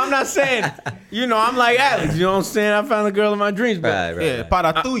 fam. I'm not saying, I'm like Alex. You know what I'm saying? I found the girl of my dreams, but Right. Yeah,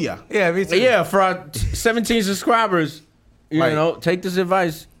 para tuya. Yeah, me too. yeah, for our 17 subscribers, Right. take this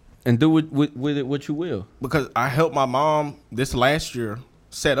advice and do with it what you will. Because I helped my mom this last year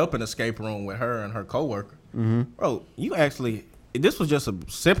set up an escape room with her and her coworker. Bro, this was just a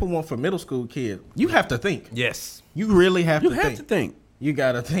simple one for middle school kids. You have to think. Yes. You really have You to have think. to think. You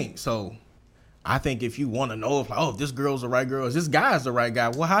gotta think. So I think if you want to know if this girl's the right girl, is this guy's the right guy?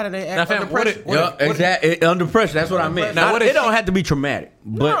 Well, how do they act Now, fam, under what pressure? if- what if- Exactly. Under pressure. That's what I meant. Now, what if it don't she- have to be traumatic,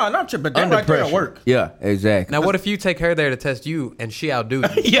 but no, not true, but that under right there pressure. work. Yeah, exactly. Now, what if you take her there to test you and she outdo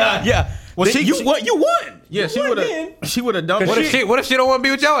you? yeah. Well, Then you won. Yeah, she would have. She would have done. What if she don't want to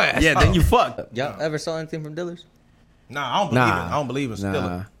be with your ass? Yeah, then you fucked. Y'all ever saw anything from dealers? Nah, I don't believe it. I don't believe in stealing.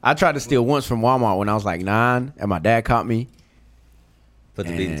 Nah. I tried to steal once from Walmart when I was like 9, and my dad caught me. Put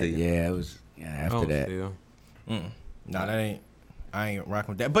the beat And to you. yeah, it was after Oh, that. still. Nah, I ain't rocking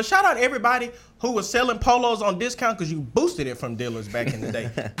with that. But shout out to everybody who was selling polos on discount because you boosted it from dealers back in the day.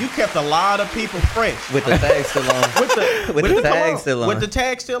 You kept a lot of people fresh. With the tag still on. With the come tag on. still on. With the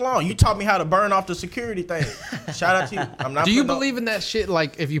tag still on. You taught me how to burn off the security thing. Shout out to you. I'm not. Do you putting believe in that shit?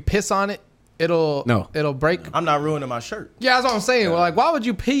 Like if you piss on it, it'll break. I'm not ruining my shirt. Yeah, that's what I'm saying. Well, like, why would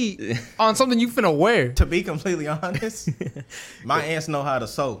you pee on something you finna wear? To be completely honest, my aunts know how to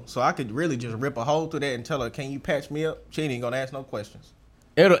sew, so I could really just rip a hole through that and tell her, "Can you patch me up?" She ain't gonna ask no questions.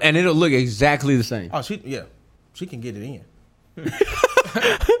 It'll look exactly the same. Oh, she can get it in.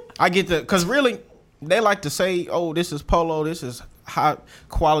 I get the because really they like to say, "Oh, this is polo, this is high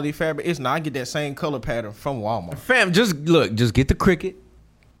quality fabric." It's not. I get that same color pattern from Walmart. Fam, just get the cricket.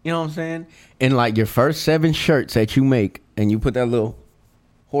 You know what I'm saying? And like your first 7 shirts that you make, and you put that little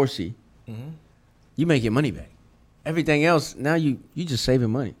horsey, you make your money back. everything else, now you just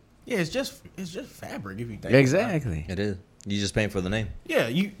saving money. Yeah, it's just fabric if you think. Exactly. It is. You just paying for the name. Yeah,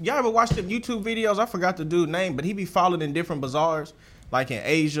 y'all ever watch them YouTube videos? I forgot the dude's name, but he be following in different bazaars, like in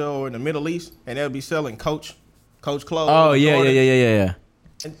Asia or in the Middle East, and they'll be selling Coach clothes. Oh yeah.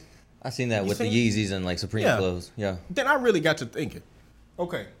 I seen that You with the seen- Yeezys and like Supreme Yeah. clothes. Yeah. Then I really got to thinking.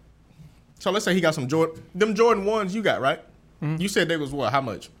 Okay, so let's say he got some Jordan 1s you got, right? You said they was what? How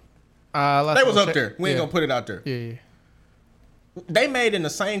much? Last They was time I up checked- there. We ain't gonna put it out there. Yeah. They made in the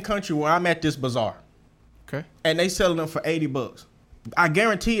same country where I'm at this bazaar, Okay. and they selling them for $80. I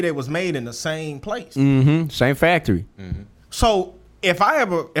guarantee they was made in the same place. Mm-hmm. Same factory. So if I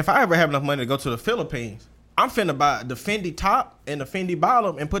ever have enough money to go to the Philippines, I'm finna buy the Fendi top and the Fendi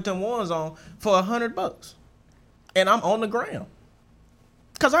bottom and put them ones on for $100, and I'm on the gram.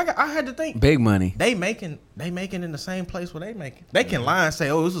 Cause I had to think Big money. they making in the same place where they making. They can lie and say,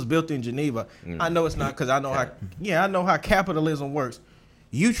 "Oh, this was built in Geneva." I know it's not, cause I know I know how capitalism works.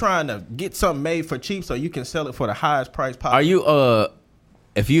 You trying to get something made for cheap so you can sell it for the highest price possible. Are you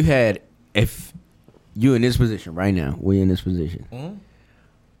if you in this position right now, we in this position,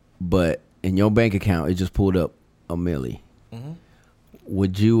 but in your bank account it just pulled up $1 million.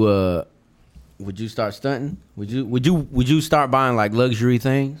 Would you start stunting? Would you start buying like luxury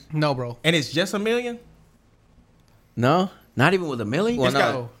things? No, bro. And it's just $1 million? No, not even with $1 million. Well, It's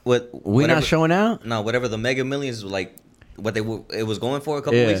no. got- We not showing out. No, whatever the Mega Millions like what it was going for a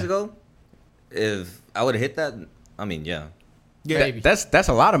couple Yeah. weeks ago. If I would have hit that, I mean, yeah, Yeah, That's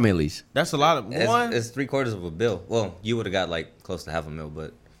a lot of millies. that's a lot of one. it's 3/4 of a bill. Well, you would have got like close to $500,000,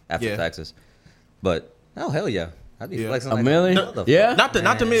 but after Yeah. taxes. But oh hell yeah, I'd be Yeah. flexing $1 like million? that. Yeah. Not the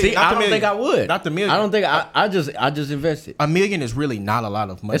million. See, not I the don't million. think I would. Not the million. I don't think I just invested. $1 million is really not a lot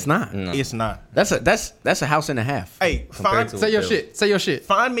of money. It's not. No. It's not. That's a house and a half. Hey, Compared find, to- Say your Bill. shit. Say your shit.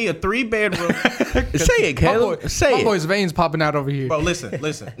 find me a 3-bedroom. Say it, Caleb. Say my it. boy's veins popping out over here. Bro,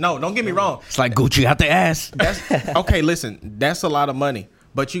 listen. No, don't get me wrong. It's like Gucci out the ass. That's okay. Listen, that's a lot of money,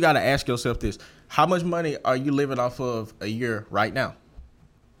 but you got to ask yourself this: how much money are you living off of a year right now?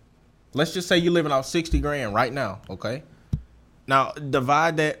 Let's just say you're living off 60 grand right now. Okay. Now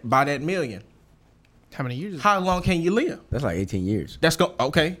divide that by that $1 million. How many years? How long can you live? That's like 18 years. That's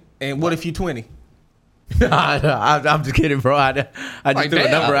okay. And what if you 20? I'm just kidding, bro. I just Like, threw a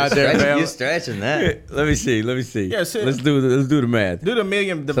damn. number out there, You're man. stretching that. Let me see. Yeah, see. Let's do the math. Do the $1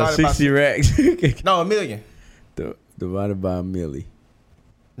 million So divided by 60 racks no $1 million. divided by $1 million.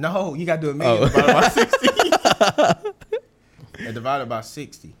 No, you got to do $1 million Oh. divided by 60. And divided by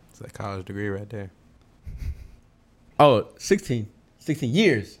 60. It's a college degree right there. Oh, 16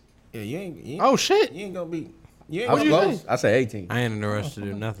 years. Yeah, you ain't Oh shit. you ain't gonna be. You ain't I was gonna be close. I say 18. I ain't in a rush to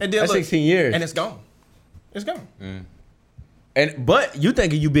do nothing. And then That's look, 16 years. and it's gone. It's gone. But you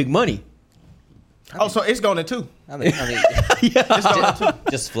thinking you big money? Oh, so it's gone in two. I mean, It's gone in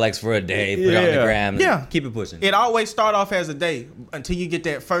two. just flex for a day, put it on the Yeah. gram, and Yeah. keep it pushing. It always start off as a day until you get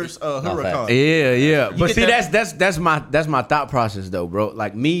that first hurricane. Yeah. But get see, that- that's my thought process though, bro.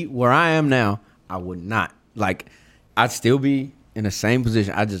 Like me, where I am now, I would not like. I'd still be in the same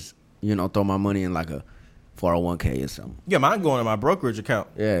position. I just throw my money in like a 401k or something. Yeah, mine going in my brokerage account.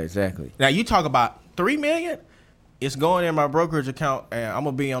 Yeah, exactly. Now you talk about $3 million. It's going in my brokerage account, and I'm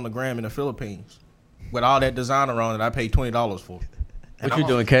gonna be on the gram in the Philippines with all that designer on it. I paid $20 for. What you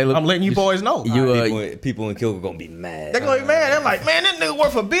doing, Caleb? I'm letting you boys know. People in Kilgore gonna be mad. They're gonna be mad. They're like, man, this nigga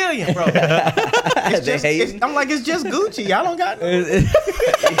worth $1 billion, bro. It's They just, hating. I'm like, it's just Gucci. I don't got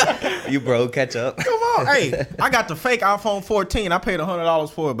no. You bro, catch up. Come on, hey, I got the fake iPhone 14. I paid $100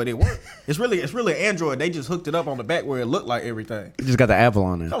 for it, but it worked. It's really Android. They just hooked it up on the back where it looked like everything. You just got the Apple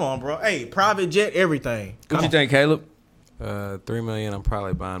on there. Come on, bro. Hey, private jet, everything. What Come you on. think, Caleb? $3 million. I'm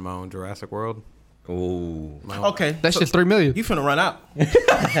probably buying my own Jurassic World. Ooh. My own- Okay, That's just $3 million. you finna run out. No.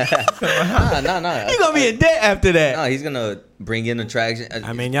 You gonna be in debt after that? No, he's gonna bring in attraction.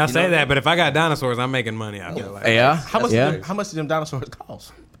 I mean, y'all say that, but if I got dinosaurs, I'm making money. I feel like. Yeah. How much? Yeah. How much did them dinosaurs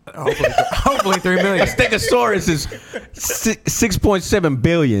cost? Hopefully $3 million. Stegosaurus is 6.7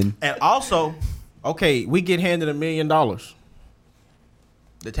 billion. And also, okay, we get handed $1 million.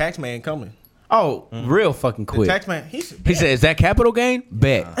 The tax man coming. Oh, real fucking The quick. tax man, He said, "Is that capital gain?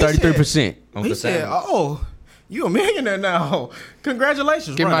 Bet 33%." Uncle he said, Sam. "Oh, you a millionaire now?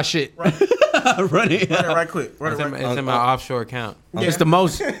 Congratulations! Get Run my it. shit. Run it Run it. right quick. Run it It's in, right it's quick. in my offshore account. It's the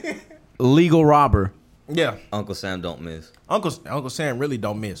most legal robber. Yeah, Uncle Sam don't miss. Uncle Sam really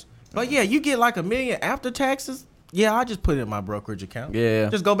don't miss. But yeah, you get like $1 million after taxes. Yeah, I just put it in my brokerage account. Yeah.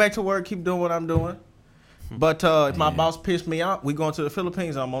 just go back to work, keep doing what I'm doing. But if my boss pissed me out, we going to the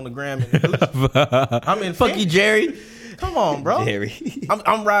Philippines. I'm on the gram. I'm in. Fuck you, Jerry. Come on, bro. Jerry.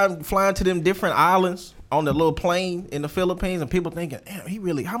 I'm flying to them different islands. on the little plane in the Philippines, and people thinking, damn, he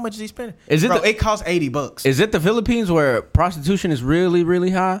really, how much is he spending? Is it Bro, the- it costs $80. Is it the Philippines where prostitution is really,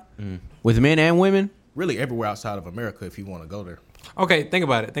 really high with men and women? Really everywhere outside of America if you want to go there. Okay, think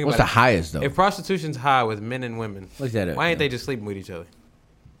about it. What's the highest though? If prostitution's high with men and women, Look that up, why ain't yeah. they just sleeping with each other?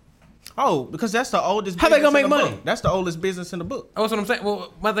 Oh, because that's the oldest How they business gonna in the make money? book. That's the oldest business in the book. Oh, that's what I'm saying.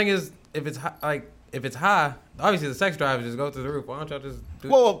 Well, my thing is, if it's high, obviously the sex drive just go through the roof. Why don't y'all just do?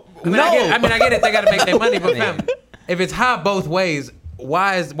 Well, I mean, I get it. They got to make their money, but fam, if it's high both ways,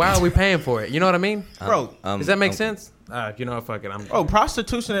 why are we paying for it? You know what I mean? bro, Does that make sense? You know what? Fuck it. bro,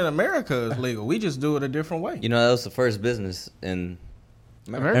 prostitution in America is legal. We just do it a different way. You know, that was the first business in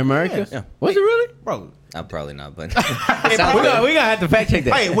America? Yes. Yeah. Was it really? Bro, I'm probably not, but We gonna have to fact check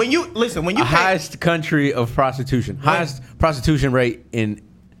that. hey, when you pay, Highest country of prostitution, highest prostitution rate in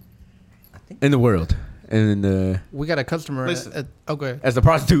the world, and We got a customer. Listen. Okay. as a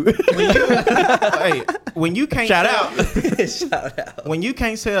prostitute. hey, when you can't Shout sell, out. when you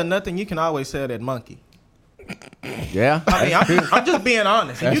can't sell nothing, you can always sell that monkey. Yeah, I mean, I'm just being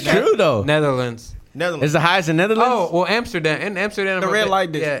honest. that's you can't- true though. Netherlands. Netherlands. It's the highest in Netherlands. Oh well, Amsterdam. In Amsterdam, The red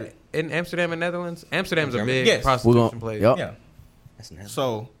light district. Yeah, in Amsterdam and Netherlands. Amsterdam's a big Yes. prostitution place. Yep. Yeah. that's nasty.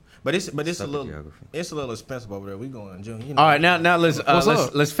 So, but it's a Suck at little geography. expensive over there. We going in June. You know. All right, now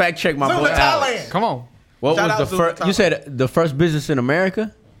let's fact check my Zoom boy. to Thailand. Come on. What Shout was out the Zoom first? to You Thailand. said the first business in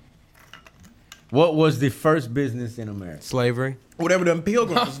America. What was the first business in America? Slavery. Whatever them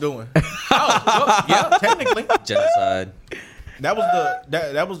pilgrims was doing. Oh, yeah, technically. Genocide. That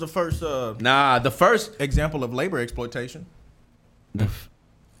was the first Nah, the first. example of labor exploitation In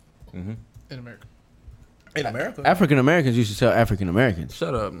America. in America. African Americans used to sell African Americans.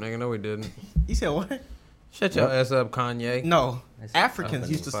 Shut up, nigga. No, we didn't. You said what? Shut your ass up, Kanye. No, Africans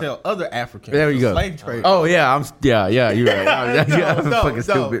used to sell other Africans. There you The go. Slave trade. Oh yeah, you're right. I'm No, fucking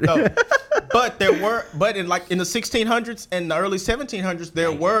stupid. no. But in the 1600s and the early 1700s,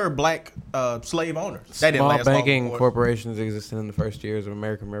 there were black slave owners. That didn't Small last long banking before. corporations existed in the first years of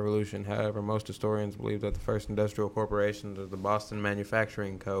American Revolution. However, most historians believe that the first industrial corporations was the Boston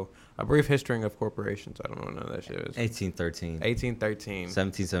Manufacturing Co. A brief history of corporations. I don't know what none of that shit is. 1813. 1813.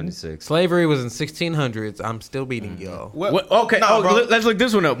 1776. Slavery was in 1600s. I'm still beating y'all. Well, What- okay, nah, bro. let's look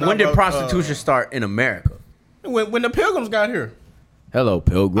this one up. Nah, when did bro, prostitution start in America? When the pilgrims got here, Hello,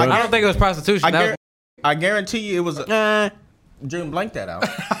 pilgrim. I don't think it was prostitution. I guarantee you it was. June, blank that out.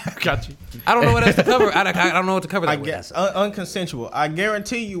 Got you. I don't know what else to cover. I don't know what to cover that I with. guess unconsensual. I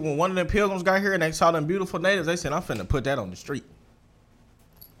guarantee you, when one of them pilgrims got here and they saw them beautiful natives, they said, "I'm finna put that on the street,"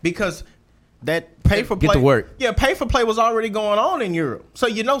 because that pay for play. Get to work. Yeah, pay for play was already going on in Europe. So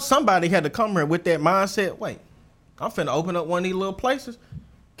somebody had to come here with that mindset. Wait, I'm finna open up one of these little places,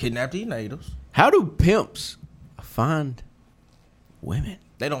 kidnap these natives. How do pimps find women?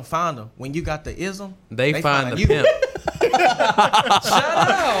 They don't find them. When you got the ism, They find the you. pimp. Shout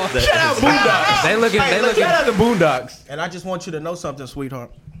out Boondocks. They looking. Hey, They look, looking. shout out The Boondocks. And I just want you to know something,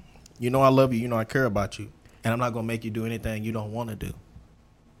 sweetheart. You know I love you. You know I care about you. And I'm not going to make you do anything you don't want to do.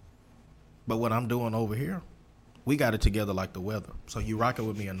 But what I'm doing over here, we got it together like the weather. So you rocking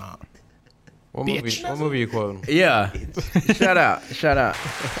with me or not? What movie you quoting? Yeah. Shout out.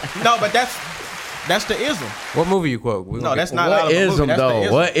 No, but that's the ism. What movie you quote? No, that's not out What of a is movie. them That's the though?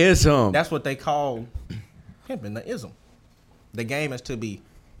 ism. What is them? That's what they call pimping, the ism. The game is to be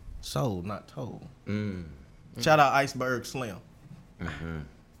sold, not told. Shout out Iceberg Slim.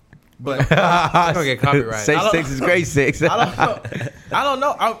 But I'm gonna get copyrighted. Say sex is great sex. I don't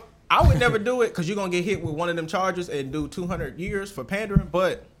know. I would never do it because you're gonna get hit with one of them charges and do 200 years for pandering.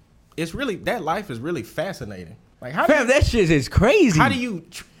 But it's really, that life is really fascinating. Like Fam, that shit is crazy. how do you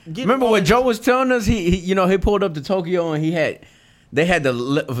get? Remember on- what Joe was telling us? He pulled up to Tokyo and they had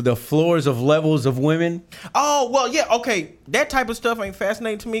the floors of levels of women. Oh well, yeah, okay. That type of stuff ain't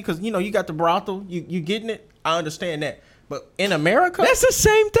fascinating to me because you got the brothel, you getting it. I understand that, but in America, That's the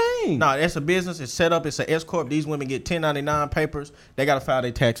same thing. no, that's a business. It's set up. It's an S corp. These women get 1099 papers. They got to file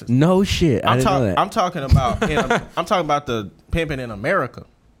their taxes. No shit. I didn't know that. I'm talking about. I'm talking about the pimping in America.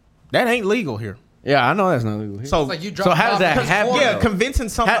 That ain't legal here. Yeah, I know that's not legal. Here. So, It's like you drop so how does that off- happen? yeah, though? convincing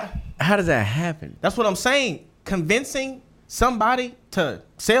somebody. How does that happen? That's what I'm saying. Convincing somebody to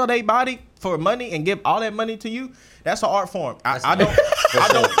sell their body for money and give all that money to you. That's an art form.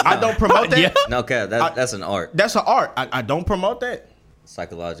 I don't promote that. Yeah. No, okay, that's an art. That's an art. I don't promote that.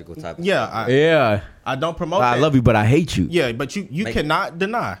 Psychological type of Yeah, Yeah. I don't promote I that. love you, but I hate you. Yeah, but you cannot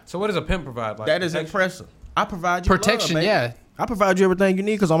deny. So what does a pimp provide? Like That is protection? impressive. I provide you Protection, love, baby. yeah. I provide you everything you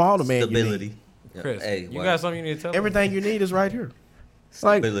need because I'm all the man you stability. need. Yeah, Chris, hey, you what? got something you need to tell me? Everything you need is right here.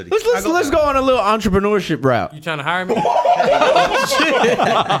 Like, Stability. let's go on a little entrepreneurship route. You trying to hire me?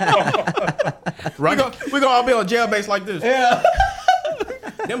 We gonna all be on jail base like this. Yeah.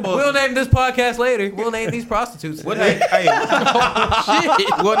 Them boys. We'll name this podcast later. We'll name these prostitutes. We'll name,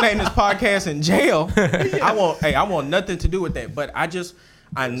 we'll name this podcast in jail. I want nothing to do with that. But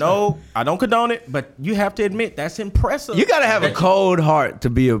I know I don't condone it, but you have to admit that's impressive. You gotta have a cold heart to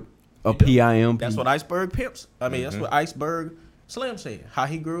be a PIMP. That's what Iceberg pimps. I mean, that's what Iceberg Slim said. How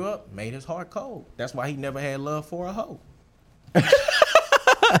he grew up made his heart cold. That's why he never had love for a hoe.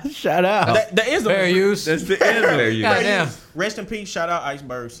 Shout out. That is Fair use. That's the end of it. Goddamn. Rest in peace. Shout out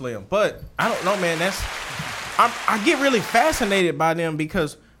Iceberg Slim. But I don't know, man. I get really fascinated by them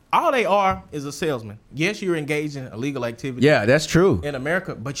because all they are is a salesman. Yes, you're engaged in illegal activity. Yeah, that's true. In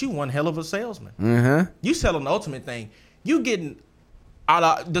America, but you one hell of a salesman. Mm-hmm. You selling the ultimate thing. You getting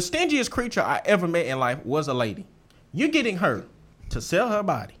the stingiest creature I ever met in life was a lady. You're getting her to sell her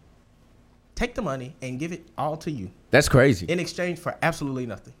body, take the money, and give it all to you That's crazy. in exchange for absolutely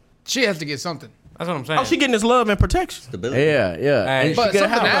nothing. She has to get something. That's what I'm saying. Oh, she getting this love and protection. Stability. Yeah. Hey, And but she get a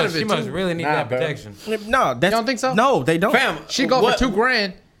something house. out of it, She must too. really need Nah, that bro. protection. No, that's, You don't think so? No, they don't. Fam, She go what- for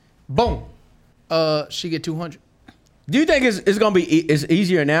 $2,000. Boom. She get 200. Do you think it's gonna be it's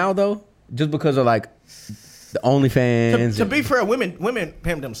easier now though, just because of like the OnlyFans? To be fair, women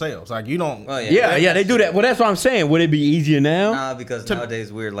pimp themselves. Like you don't. Oh, yeah, they do that. Well, that's what I'm saying. Would it be easier now? Nah, because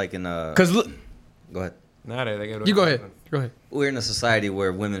nowadays we're like in a. Because look, Go ahead. Nowadays, they go. You go ahead. Go ahead. We're in a society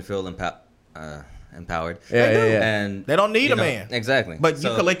where women feel empowered. yeah. And They don't need you a know, man. Exactly. But So,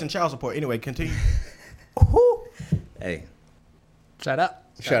 you collecting child support anyway. Continue. Hey, Shut up.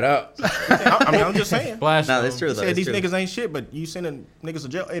 Shut up. I'm just saying. Flash. no, that's true though. Said That's these true. niggas ain't shit, but you sending niggas to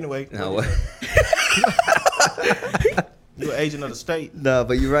jail anyway. No, what? You an agent of the state. No,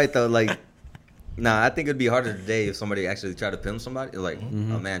 but you're right though. Like, nah, I think it'd be harder today if somebody actually tried to pimp somebody. Like a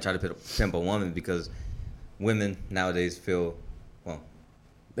man tried to pimp a woman because women nowadays feel, well,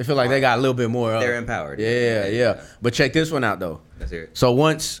 They feel like they got a little bit more. they're empowered. Yeah. But check this one out though. Let's hear it. So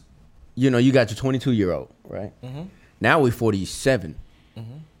once, you got your 22-year-old, right? Mm-hmm. Now we 47.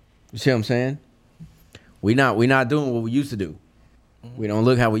 Mm-hmm. You see what I'm saying? We not doing what we used to do. Mm-hmm. We don't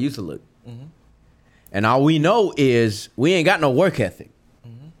look how we used to look. Mm-hmm. And all we know is we ain't got no work ethic.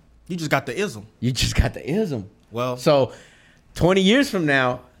 Mm-hmm. You just got the ism. You just got the ism. Well, So 20 years from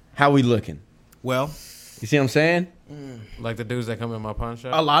now, how we looking? well, You see what I'm saying? Like the dudes that come in my pawn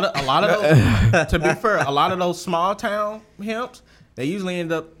shop. a lot of those. To be fair, a lot of those small town pimps, they usually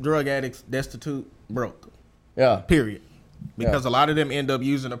end up drug addicts, destitute, broke. Yeah. Period. Because Yeah. a lot of them end up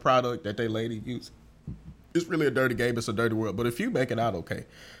using a product that they lady use. It's really a dirty game. It's a dirty world. But if you make it out, okay.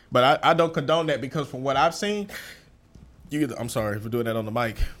 But I don't condone that because from what I've seen, I'm sorry for doing that on the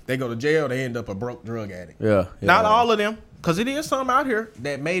mic. They go to jail. They end up a broke drug addict. Yeah. Not all of them, because it is some out here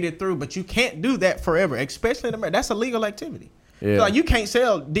that made it through. But you can't do that forever, especially in America. That's a legal activity. Yeah. So, like, you can't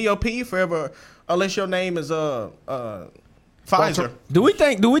sell DOP forever unless your name is Pfizer. Do we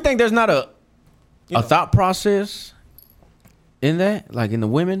think there's not a know. thought process in that? Like in the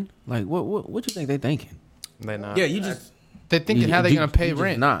women? Like what you think they thinking? They not. Yeah, you just. They're thinking how they You- going to pay you just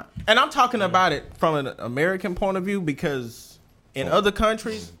rent. Not. And I'm talking about it from an American point of view because in other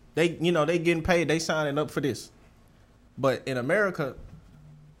countries, they getting paid, they signing up for this. But in America,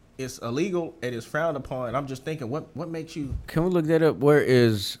 it's illegal and it's frowned upon. And I'm just thinking, what makes you? Can we look that up? Where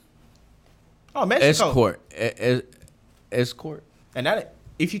is Oh, Mexico. escort? Escort And that,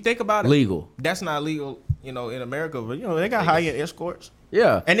 if you think about it, legal. that's not legal, in America. But they got high end escorts.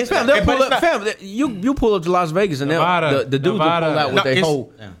 Yeah, And it's fam, not- they'll but pull it's up. Fam, you pull up to Las Vegas and Nevada. the dudes will pull Nevada. out with No, their it's-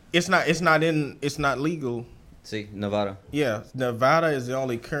 whole. Yeah. It's not legal. See, Nevada. Yeah, Nevada is the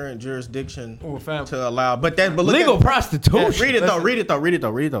only current jurisdiction Ooh, fam. to allow. But look Legal at, prostitution read it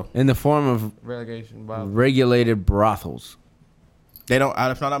though. in the form of Relegation. Bob. regulated brothels. They don't.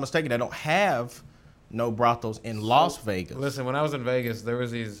 If I'm not mistaken, they don't have no brothels in Las Vegas. Listen, when I was in Vegas, there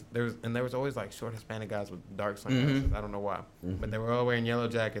was always like short Hispanic guys with dark sunglasses. I don't know why, but they were all wearing yellow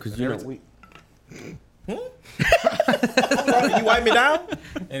jackets. Because and You wipe me down?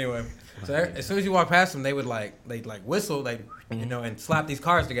 anyway, so as soon as you walk past them, they'd whistle, and slap these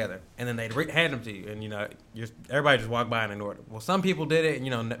cards together, and then they'd hand them to you, and everybody just walk by and ignore them. Well, some people did it,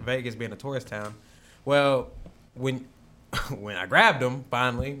 and Vegas being a tourist town. Well, when I grabbed them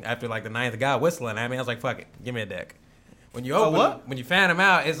finally after like the ninth guy whistling at me, I was like, "Fuck it, give me a deck." When you open, what? when you fan them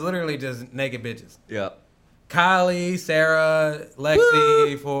out, it's literally just naked bitches. Yeah. Kylie, Sarah,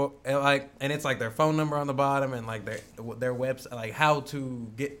 Lexi, and it's like their phone number on the bottom and like their website, like how to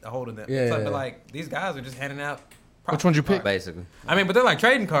get a hold of them. Yeah, It's yeah. But like these guys are just handing out. Which one'd you pick? Basically. I mean, but they're like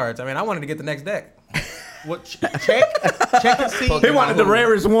trading cards. I mean, I wanted to get the next deck. What? Check and see. He wanted the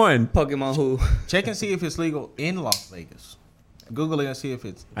rarest one. Pokemon who? Check and see if it's legal in Las Vegas. Google it and see if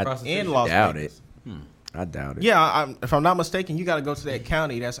it's in I Las doubt Vegas. it. I doubt it. Yeah, if I'm not mistaken, you got to go to that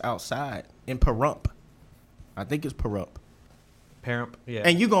county that's outside in Pahrump. I think it's Pahrump. Parent, yeah.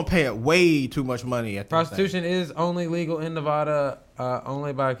 And you're going to pay it way too much money at Prostitution is only legal in Nevada,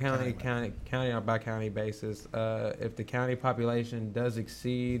 only by county or by county basis. If the county population does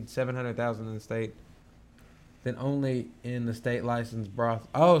exceed 700,000 in the state, then only in the state licensed brothel.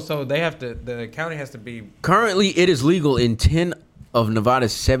 Oh, so the county has to be. Currently, it is legal in 10 of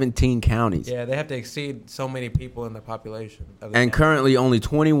Nevada's 17 counties. Yeah, they have to exceed so many people in the population. Of the And county. currently, only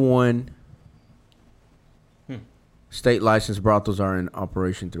 21 state licensed brothels are in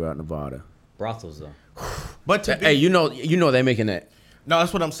operation throughout Nevada. Brothels though. But Hey, you know they're making that. No,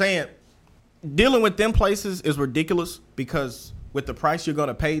 that's what I'm saying. Dealing with them places is ridiculous because with the price you're going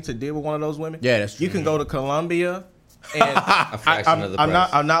to pay to deal with one of those women, Yeah, that's true. you can go to Colombia. And A fraction of the price.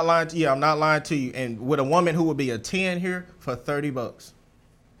 I'm not lying to you. I'm not lying to you. And with a woman who would be a 10 here for $30.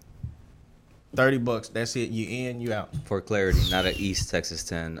 $30. That's it. You in, you out. For clarity, not an East Texas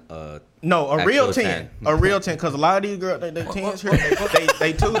 10. No, a real Actual 10. 10. A real 10. Because a lot of these girls, they 10s here,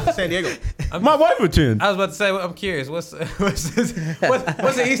 they 2s in San Diego. My wife was 10. I was about to say, I'm curious. What's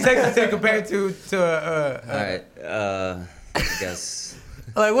the East Texas 10 compared to All right. I guess.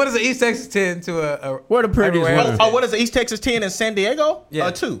 like what is the East Texas 10 to a Where the prettiest everywhere women? else? Oh, what is the East Texas 10 in San Diego? Yeah.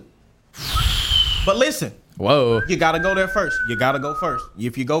 A 2. But listen, Whoa. you got to go there first. You got to go first.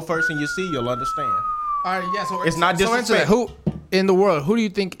 If you go first and you see, you'll understand. All right, yeah. So It's not so answer that. disrespect. Who in the world? Who do you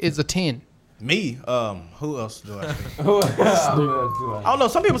think is a 10? Me, who else do I think? I don't know.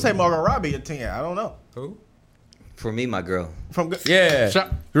 Some people say Margot Robbie a 10. I don't know. Who? For me, my girl. From Yeah.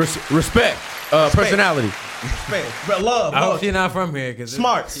 Shut- Respect. Personality. but love, I hope love. she's not from here because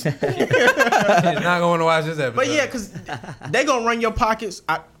Smart. she's not going to watch this episode. But yeah, because they going to run your pockets.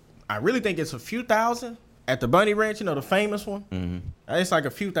 I really think it's a few thousand at the Bunny Ranch, you know, the famous one. Mm-hmm. It's like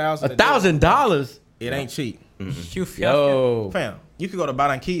a few thousand. $1,000. It ain't cheap. Yo. Fam, you could go to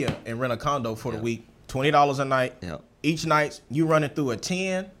Barranquilla and rent a condo for the week. $20 a night. Yep. Each night, you running through a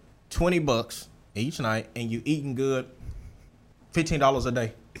 $20 each night, and you eating good, $15 a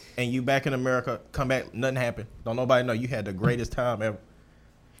day. And you back in America, come back, nothing happened. Don't nobody know you had the greatest time ever.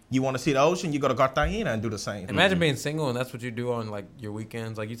 You want to see the ocean, you go to Cartagena and do the same. Imagine being single and that's what you do on like your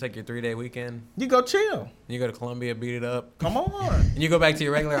weekends. Like you take your 3-day weekend, You go chill. and you go to Columbia, beat it up, Come on. and you go back to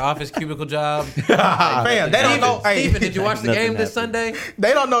your regular office cubicle job. Fam, they don't know. Hey, Steven, did you watch the Nothing game this happened. Sunday?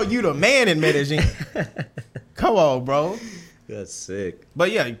 they don't know you the man in Medellin. Come on, bro. That's sick.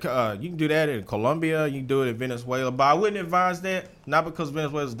 But yeah, you can do that in Colombia. You can do it in Venezuela. But I wouldn't advise that. Not because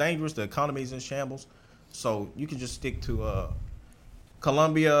Venezuela is dangerous. The economy is in shambles. So you can just stick to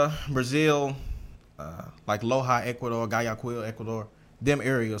Colombia, Brazil, like Loja, Ecuador, Guayaquil, Ecuador. Them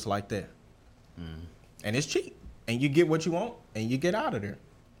areas like that. And it's cheap. And you get what you want. And you get out of there.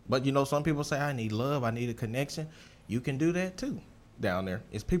 But you know, some people say, I need love. I need a connection. You can do that too. Down there,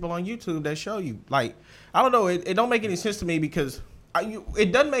 it's people on YouTube that show you. Like, I don't know, it don't make any sense to me because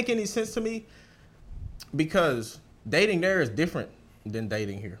it doesn't make any sense to me because dating there is different than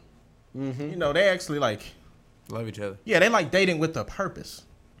dating here. You know, they actually like, Love each other. yeah, they like dating with a purpose.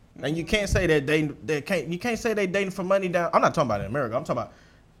 And you can't say that you can't say they dating for money down. I'm not talking about in America. I'm talking about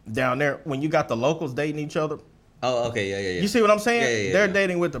down there when you got the locals dating each other. Oh, okay, yeah. You see what I'm saying? Yeah, They're yeah.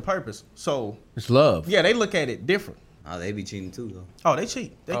 dating with a purpose. So It's love. yeah, they look at it different. Oh, they be cheating too, though. Oh, they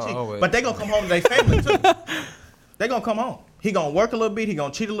cheat. They Oh, cheat. always. But they gonna come home to their family too. They gonna come home. He gonna work a little bit. He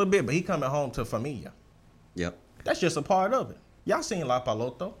gonna cheat a little bit, but he coming home to familia. Yep. That's just a part of it. Y'all seen La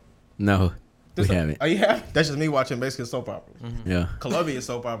Paloto? No, we haven't. Oh, you have? That's just me watching Mexican soap operas. Yeah. Colombian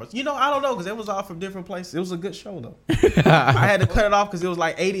soap operas. You know, I don't know because it was all from different places. It was a good show though. I had to cut it off because it was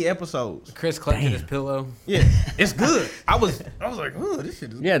like 80 episodes. Chris clutching his pillow. Yeah, it's good. I was like, ooh, this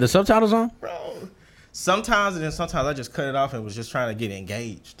shit is Yeah, the subtitles on? bro. Sometimes and then sometimes I just cut it off and was just trying to get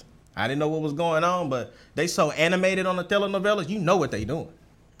engaged. I didn't know what was going on, but they so animated on the telenovelas, you know what they doing.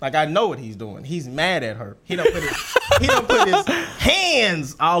 Like I know what he's doing. He's mad at her. He don't put his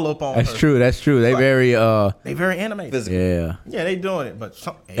hands all up on That's her. true. That's true. They very They very animated. Physical. yeah, Yeah, they doing it, but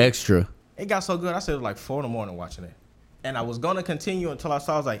extra. it got so good. I said it was like 4 a.m. watching it, and I was gonna continue until I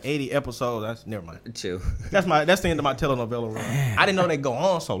saw it was like 80 episodes. That's never mind. Chill. That's the end of my telenovela run. I didn't know they go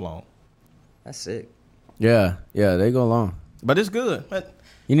on so long, That's sick. Yeah, they go long. but it's good. But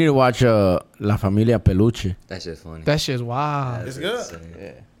You need to watch La Familia Peluche. That shit's funny. That shit's wild. it's good.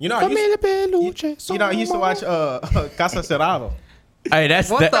 Insane. You know, I Familia used, Peluche. you know, I used to watch Casa Cerrado. Hey, that's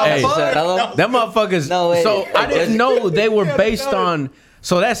What that. the Hey, fuck? that motherfuckers. No, wait. So I didn't know they were based on.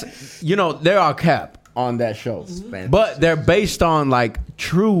 So that's they're all cap on that show, Spanish. but they're based on like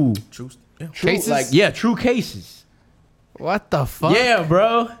true True. Yeah. cases. Cases? True cases. What the fuck? Yeah,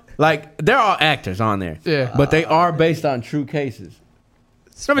 bro. Like they're all actors on there. Yeah. But they are based on true cases.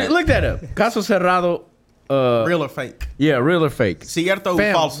 I mean, look that up. Caso cerrado. Real or fake? Yeah, real or fake? Cierto o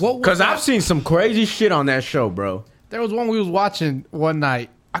Fam, falso? what was Because I've that? seen some crazy shit on that show, bro. There was one we was watching one night.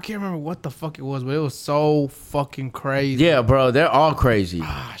 I can't remember what the fuck it was, but it was so fucking crazy. Yeah, bro, they're all crazy.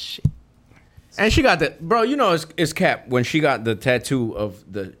 Ah, shit. And she got the bro. You know, it's Cap when she got the tattoo of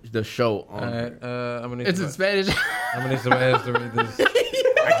the show on. Alright, I'm gonna need It's in Spanish. I'm gonna need somebody else to read this.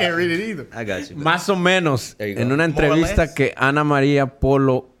 I can't read it either. I got you. Más o menos, There you en go. una More or entrevista less. que Ana María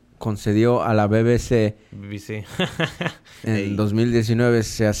Polo concedió a la BBC BBC. en 2019,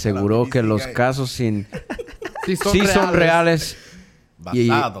 se aseguró BBC que los gay. casos sí Sí, son reales y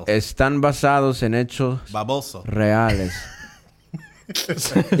Basado. están basados en hechos Baboso. reales.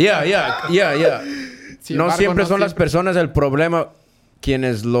 Yeah. Sin No embargo, siempre no son las siempre. personas el problema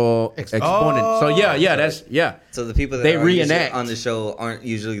quienes lo exponen. So yeah. So the people that They are usually reenact. on the show aren't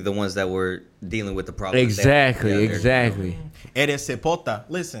usually the ones that were dealing with the problem. Exactly. They're- Eres Cepota.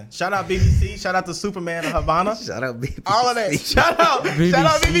 Listen, shout out BBC. Shout out to Superman of Havana. Shout out BBC. All of that. Shout out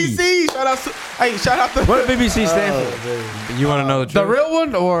BBC. Shout out. Hey, shout out to What BBC stand for? You want to know the The truth? real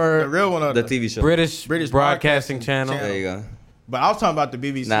one the or real one. The TV show. British British Broadcasting Channel. There you go. But I was talking about the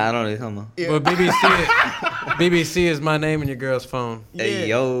BBC. Nah, I don't know. Come on. Yeah. Well, BBC is my name in your girl's phone. Hey,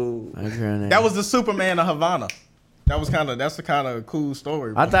 Yeah. yo. That was the Superman of Havana. That's the kind of cool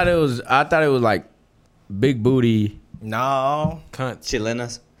story. I thought it was like big booty. No. Cunt.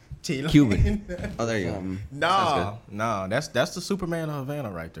 Chilenas. Chile. Cuban. Oh, there you go. No, that's the Superman of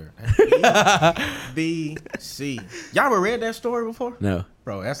Havana right there. That's BBC. Y'all ever read that story before? No.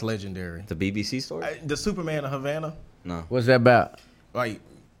 Bro, that's legendary. The BBC story? The Superman of Havana, No. What's that about? like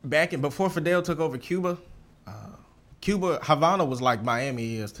before Fidel took over Cuba, Havana was like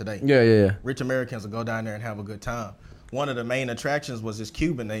Miami is today. Yeah. Rich Americans would go down there and have a good time. One of the main attractions was this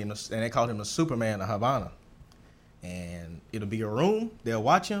Cuban named, and they called him the Superman of Havana. And it'll be a room, they'll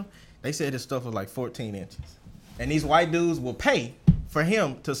watch him. They said his stuff was like 14 inches. And these white dudes will pay for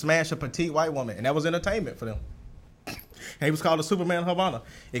him to smash a petite white woman. And that was entertainment for them. And he was called the Superman of Havana.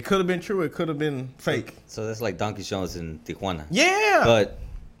 It could have been true, it could have been fake. So that's like Donkey Shows in Tijuana. Yeah! But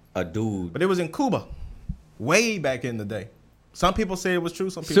a dude. But it was in Cuba, way back in the day. Some people say it was true,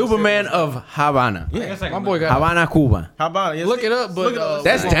 some people Superman say it was of Havana. Yeah. my boy got Havana, Cuba. Havana. Yeah, Look see? it up, but, Look it up.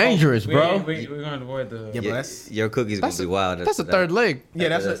 That's dangerous, We, bro. we're going to avoid the. Yeah, but that's Your cookie's going That's to a, be wild. that's a after third that. leg. yeah,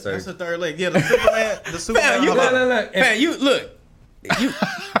 that's That's a third. third leg. Yeah, the Superman Fam, you of Havana. look. Man, you look. You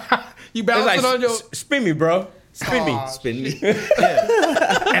It's balancing like on your. spin me, bro. Spin me. Spin me.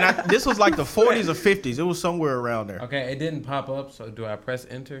 And this was like the 40s or 50s. It was somewhere around there. Okay, it didn't pop up, so do I press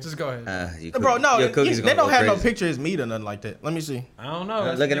enter? Just go ahead. Bro, no, your cookie's they gonna don't go have no crazy. picture of his meat or nothing like that. Let me see. I don't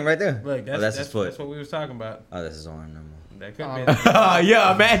know. Look at him right there. Look, Oh, that's his foot. That's what we was talking about. Oh, that's his arm. Never mind. That could be.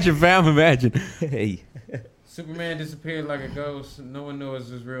 Yeah, imagine, fam. Imagine. Hey. Superman disappeared like a ghost. No one knew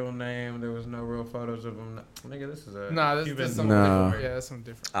his real name. There was no real photos of him. Nigga, this is a. Nah, Cuban- that's something No. different. Yeah, that's something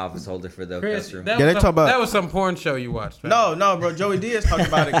different. Office holder for the Chris, restroom. that, Yeah, they was talk about- that was some porn show you watched. Right? No, bro. Joey Diaz talked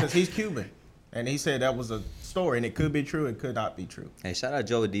about it because he's Cuban. And he said that was a story, and it could be true, it could not be true. Hey, shout out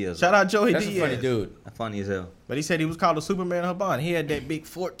Joey Diaz. Shout out Joey That's a Diaz. funny dude. Funny as hell. But he said he was called the Superman of Havana. He had that big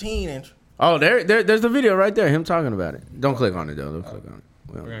 14-inch. Oh, there's the video right there. Him talking about it. Don't click on it though. Don't click on it.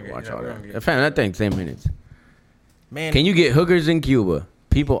 We don't We're gonna get- watch yeah, all we're gonna that. get- Fam, that thing 10 minutes. Man, Can you get hookers in Cuba?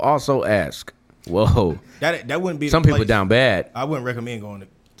 People also ask. Whoa. that wouldn't be the Some people place. down bad. I wouldn't recommend going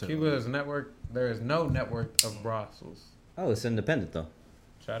to Cuba's network. There is no network of brothels. Oh, it's independent though.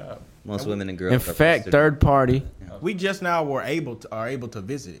 Shut up. Most women and girls. In are fact, prostituted. third party. We just now are able to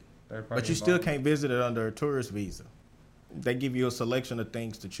visit it. Third party But you still involved. can't visit it under a tourist visa. They give you a selection of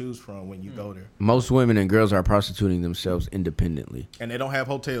things to choose from when you go there. Most women and girls are prostituting themselves independently. And they don't have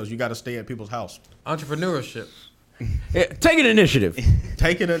hotels. You got to stay at people's house. Entrepreneurship. Yeah, take an initiative.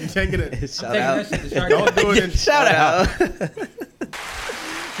 Take it. Shout out. Don't do it. Shout out.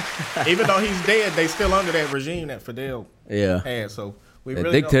 Even though he's dead, they still under that regime that Fidel Yeah. had. So we A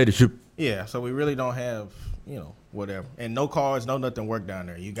really don't, dictatorship. yeah. So we really don't have whatever. And no cars, no nothing work down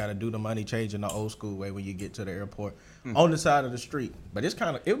there. You got to do the money change in the old school way when you get to the airport on the side of the street. But it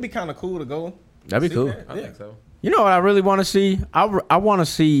would be kind of cool to go. That'd be see cool. that. I Yeah. think so. You know what I really want to see? I want to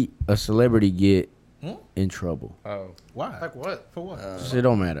see a celebrity get in trouble. Oh. Why? Like what? For what? It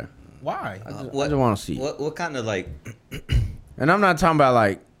don't matter. Why? I just want to see. What kind of like? And I'm not talking about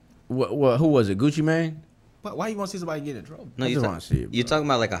like, who was it? Gucci Mane? But why you want to see somebody get in trouble? No, I you just ta- wanna see it, You bro. talking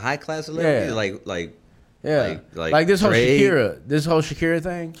about like a high class celebrity, Yeah. like Yeah. Like Like this whole Drake. Shakira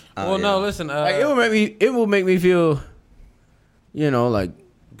thing. Well, no, listen. Like it will make me feel, like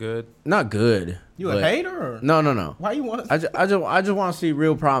Good. Not good. You a but- hater? Or? No. Why you want I to? just want to see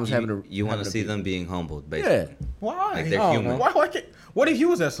real problems happening. You want to see them being humbled, basically. Yeah. Why? Like they're Oh, human. Why? What if you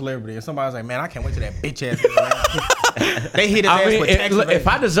was that celebrity and somebody was like, "Man, I can't wait till that bitch ass." Get around." They hit his I ass mean, with tax if evasion.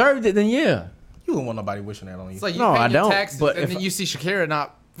 I deserved it, then yeah. You wouldn't want nobody wishing that on you. It's like you No, pay I your don't, taxes, but and if then I- you see Shakira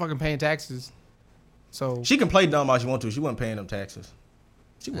not fucking paying taxes. So She can play dumb all she want to. She wasn't paying them taxes.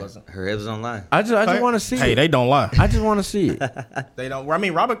 She wasn't. Her hips don't lie. I just want to see Hey, it. they don't lie. I just want to see it. They don't. I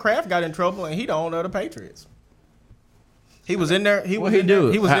mean, Robert Kraft got in trouble, and he the owner of the Patriots. He was in there. He was What he in there. do?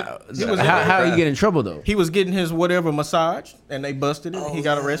 He was. How He was. how he get in trouble though? He was getting his whatever massage, and they busted it. he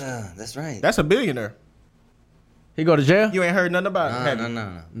got arrested. Yeah, that's right. That's a billionaire. He go to jail? You ain't heard nothing about it. have you?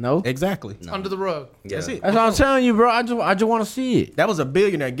 No. No. Exactly. No. under the rug. Yeah. That's it. That's what I'm telling you, bro. I just want to see it. That was a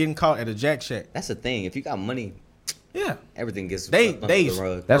billionaire getting caught at a Jack Shack. That's the thing. If you got money, Yeah. everything gets They- swept they- under the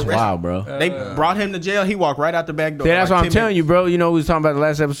rug. That's Arrested. wild, bro. They brought him to jail. He walked right out the back door. Yeah, that's like what I'm 10 telling you, minutes. bro. You know, we was talking about the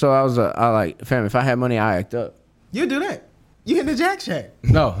last episode. I like, fam, if I had money, I act up. You do that. You in the Jack Shack.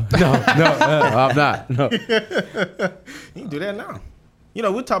 No, I'm not. No. You can do that now. You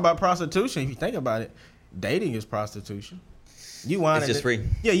know, we talk about prostitution. If you think about it, dating is prostitution. You want It's just free.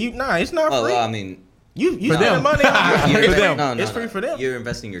 Yeah, it's not Oh, free. well, I mean, you For spend them. money. you're It's free. no, It's free for them. You're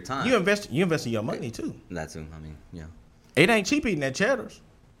investing your time. You invest in your money too. That too. I mean, yeah. It ain't cheap eating at Cheddar's.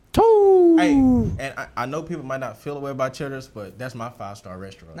 Too. Hey, and I know people might not feel the way about Cheddar's, but that's my 5-star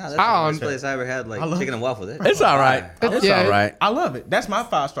restaurant. No, that's I the best place I ever had, like I love- chicken and waffles. It's all right. It's Yeah, all right. I love it. That's my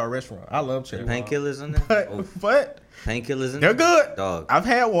 5-star restaurant. I love Cheddar's. Painkillers in there. Oh, But painkillers in they're there. good. Dog, I've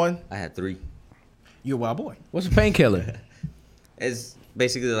had one. I had 3. You a wild boy. What's a painkiller? It's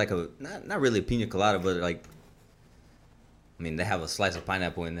basically like a not really a pina colada, but like, I mean, they have a slice of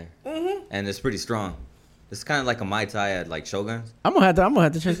pineapple in there, and it's pretty strong. It's kind of like a Mai Tai at like Shogun's. I'm gonna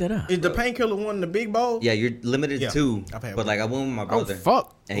have to check that out. Is the painkiller one in the big bowl? Yeah, you're limited Yeah, to. I've had But one. like I went with my Oh brother,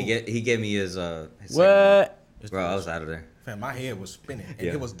 fuck! and he gave me his second What? one. Bro, I was out of there. Fam, my head was spinning, and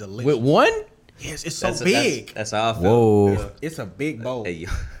Yeah. it was delicious. With one? Yes, it's so That's big. That's how I felt. Whoa. It's a big bowl, Hey, yo.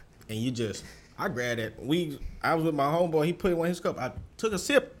 and you just, I grabbed it. I was with my homeboy. He put it in his cup. I took a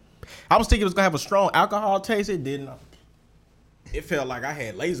sip. I was thinking it was gonna have a strong alcohol taste. It didn't. It felt like I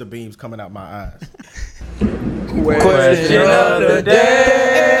had laser beams coming out my eyes. Question of the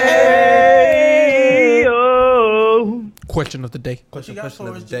day. Question of the day. What you got Question for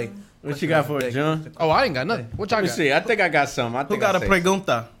of us, the day. John? What you got for it, John? Oh, I ain't got nothing. What y'all Let me got? see. I think I got some. Who got a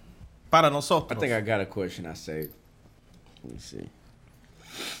pregunta para nosotros? I think I got a question I saved. Let me see.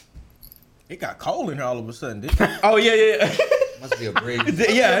 It got cold in here all of a sudden. Didn't it? Oh yeah. Must be a break.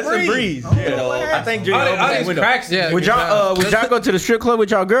 Yeah, it's a breeze. I don't know what I happened. think All Junior opened that these window. cracks. Yeah. Would y'all go to the strip club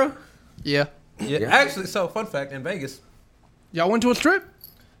with y'all girl? Yeah. Yeah. Actually, so fun fact: in Vegas, Y'all went to a strip?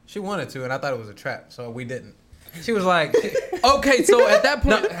 she wanted to, and I thought it was a trap, so we didn't. She was like, Okay, so at that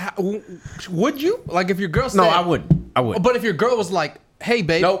point, would you? Like, if your girl said, No, I wouldn't. I wouldn't. But if your girl was like, "Hey,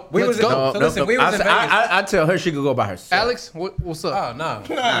 babe, Nope. We let's was in- go." So listen, we was in Vegas. I tell her she could go by herself. Alex, what's up? "Oh no,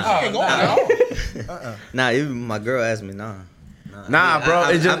 She ain't going out. Nah, even my girl asked me, nah. Nah, bro,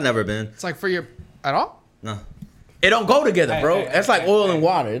 it's just- I've never been. It's like for your at all. No, It don't go together, bro. Hey, That's like oil and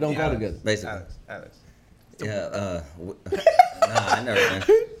water. It don't go together. basically. Alex. Yeah. Nah, I never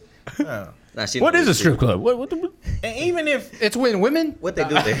been. Yeah. Nah, she What knows is a it. strip club? What the? And even if, It's when women. What they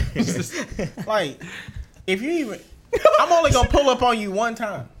do there? like, if you even, I'm only gonna pull up on you one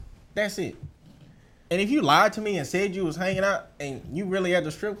time. That's it. And if you lied to me and said you was hanging out and you really at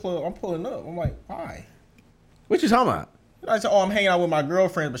the strip club, I'm pulling up. I'm like, why? What you talking about? I said, oh, I'm hanging out with my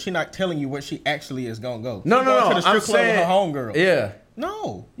girlfriend, but she not telling you where she actually is gonna go. No, She no, going no. To the strip I'm club with her saying, homegirl. yeah.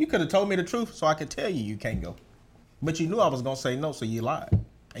 No, you could have told me the truth so I could tell you can't go. But you knew I was gonna say no, so you lied,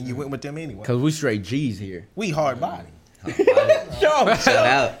 and you went with them anyway. Cause we straight G's here. We hard body. Shout Shout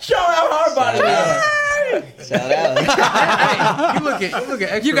out. out hard body. Shout out. You looking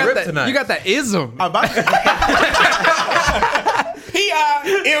extra You got ripped that. tonight. You got that ism.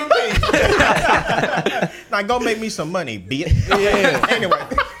 P-I-M-P. Now go make me some money, bitch. Yeah. Anyway.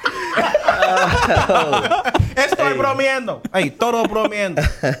 Estoy bromeando. Hey, todo bromeando.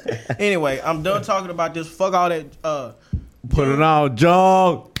 Anyway, I'm done talking about this. Fuck all that. Put it on,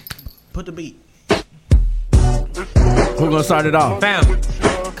 John. Put the beat. Who gonna start it off? Fam,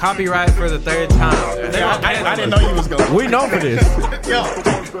 copyright for the third time. I didn't know you was going. We know for this. Yo,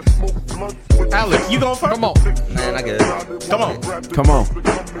 Alex, you going first? come on. Man, I get it. Come on. Come on.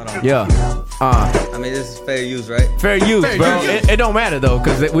 Yeah. I mean, this is fair use, right? Fair use, bro. use. It don't matter though,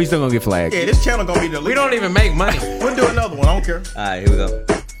 cause we still gonna get flagged. Yeah, this channel gonna be deleted. We don't even make money. We'll do another one. I don't care. All right, here we go.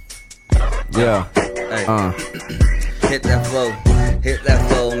 Yeah. Hey, hit that flow. Hit that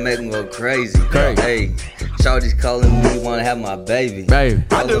flow and make them go crazy. Crazy. Hey, Shawty's calling me, wanna have my baby. Baby.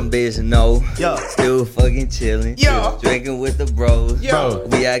 All them bitches know. Yeah. Still fucking chilling. Yeah. Drinking with the bros. Yeah.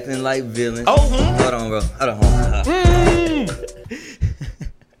 We acting like villains. Oh, Hold on, bro. Hold on.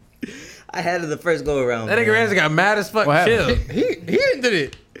 I had it the first go around. That nigga Ramsey got mad as fuck. What Chill. happened? He ended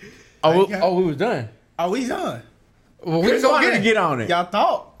it. We was done. Oh, we done. Well, We we just go wanted get to it. get on it. Y'all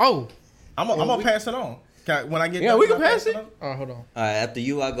thought? Oh, I'm gonna pass it on. When I get Yeah, done, we can I pass it. on? oh, hold on. All right, after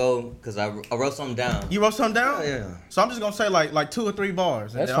you, I go because I wrote something down. You wrote something down? Oh, yeah. So I'm just gonna say like 2 or 3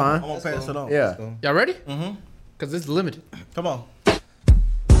 bars. and That's then I'm fine. gonna pass it on. Yeah. Y'all ready? Mm-hmm. Cause it's limited. Come on.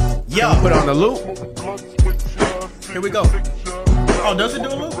 Yeah. Put on the loop. Here we go. Oh, does it do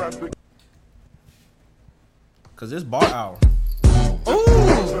a loop? Cause it's bar hour.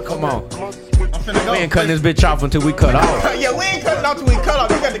 Ooh, come on. I'm finna go. We ain't cutting this bitch off until we cut off. Yeah, we ain't cutting off till we cut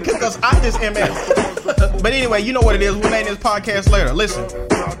off. You got to kick us out this MS. But anyway, you know what it is. We'll name this podcast later. Listen.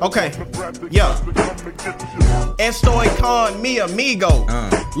 Okay. Yeah. Estoy con mi amigo.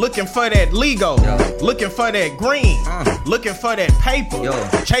 Looking for that Lego. Yo. Looking for that green. Looking for that paper. Yo.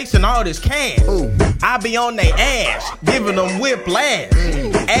 Chasing all this cash. I be on they ass. Giving them whiplash.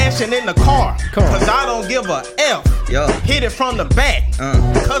 Ashing in the car. Cause I don't give a F. Yo. Hit it from the back.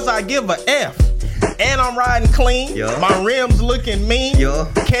 Cause I give a F. And I'm riding clean. Yo. My rims looking mean. Yo.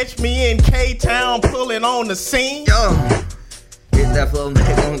 Catch me in K-Town pulling on the scene. Yo. Hit that flow, make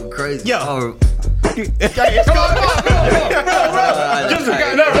it go crazy. Yo. Oh,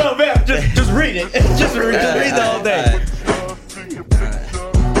 Just read it. Just read the whole thing.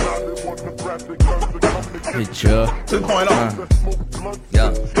 Picture. 2.0.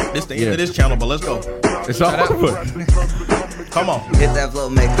 Yo. This the end of this channel, but let's go. It's all over. Come on. Hit that flow,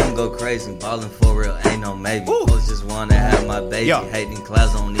 make them go crazy. Ballin' for real, ain't no maybe. Ooh. Folks just wanna have my baby. Yo. Hating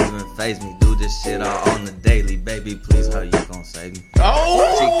clouds don't even faze me. Do this shit all on the daily. Baby, please, how you gon' save me?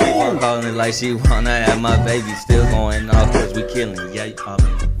 Oh. She keep on calling like she wanna have my baby. Still going off cause we killing. Yeah,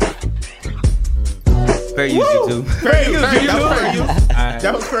 fair use you too. Fair use.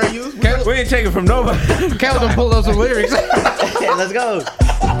 That was fair use. We ain't taking from nobody. Calvin pull up some lyrics. Yeah, let's go.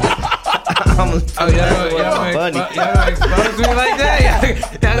 Y'all gonna expose me like that?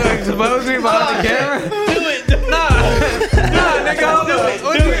 Y'all gonna expose me behind the camera? Do it. Nah, nigga, hold on.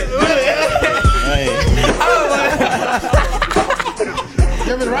 Do it.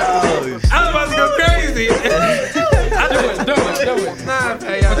 I was about to go crazy. Do it. Nah,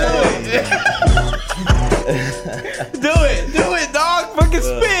 hey, y'all Do it, dog. Fucking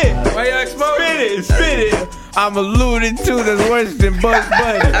spit. why y'all expose me? Spit it. I'm alluding to that's worse than Buzz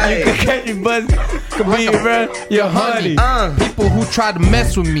Bunny. You can catch me, Buzz. Come here, bro. You're honey. People who try to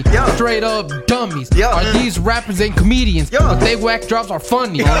mess with me, Yo. straight up dummies. Yo. Are these rappers and comedians? Yo. But they whack drops are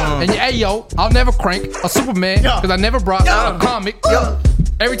funny. And hey yo, I'll never crank a Superman Yo. because I never brought Yo. a comic. Yo.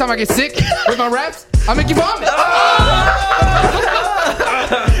 Every time I get sick with my raps, I make you vomit. We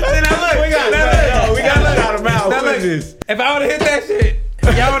got look out of mouth. Now look, if I would've hit that shit,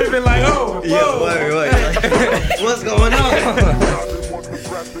 y'all would've been like, oh, whoa. Wait. What's going on?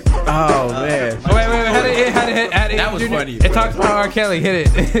 Oh, man. Wait, how did it? That was Junior? funny. It talks about R. Kelly. Hit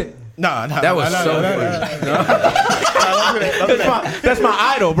it. Nah. That was so funny. That's my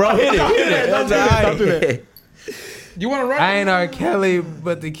idol, bro. Hit it. That's an idol. You want to rap? I ain't R. Kelly,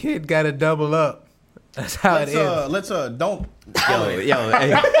 but the kid got to double up. That's how it is. Let's don't. Yo,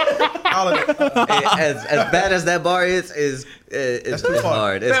 hey. All of that. As bad as that bar is it's too far.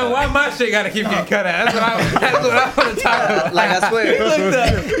 hard. It's Then why hard. my shit got to keep getting cut out? That's what I want to talk about. Like I swear.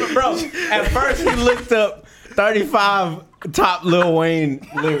 Bro, at first he looked up 35 top Lil Wayne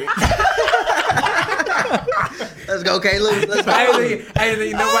lyrics. Let's go, Caleb. Let's I go. didn't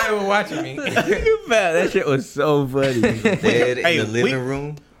think nobody was watching me. You bet. That shit was so funny. Dead Hey, in the living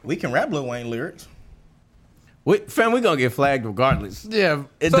room. We can rap Lil Wayne lyrics. Fam, we gonna get flagged regardless. Yeah.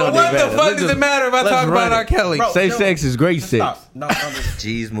 It So don't what matter. the fuck does it matter if I let's talk run about it. R. Kelly? Bro, Safe sex is great sex. Stop. No.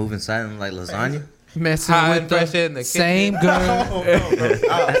 G's moving silent like lasagna. Messing High with and fresh in the the same girl.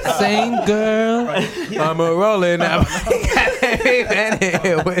 Same girl. I'm a rolling now.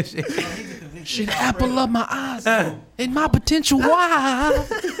 She the apple of my eyes. And my potential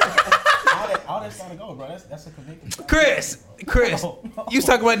wife. All that's gonna go, bro. That's a conviction. Chris, you was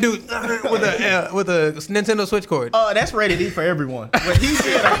talking about dude with a Nintendo Switch cord. That's rated E for everyone. But he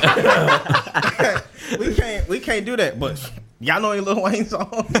said we can't do that. But y'all know any Lil Wayne song?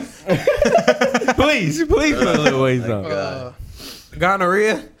 Please put a Lil Wayne song. God.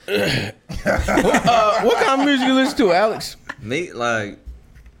 Gonorrhea. What kind of music you listen to, Alex? Me, like,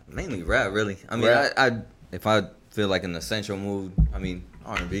 mainly rap, really. I mean, Rap. I if I feel like in the central mood, I mean,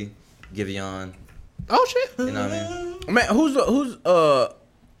 R&B, Giveon, Oh shit. you know what I mean? Man, who's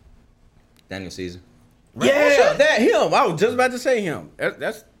Daniel Caesar. Yeah, that him. I was just about to say him.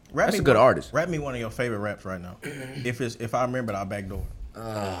 That's Rap a me good one- artist. Rap me one of your favorite raps right now. If I remember, I'll backdoor.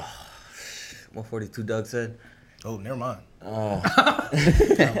 What 42 Doug said? Oh, never mind.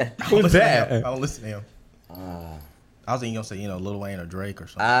 Who's that? I don't listen to him. I was even gonna say Lil Wayne or Drake or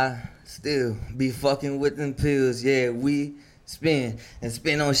something. I still be fucking with them pills. Yeah, we spin and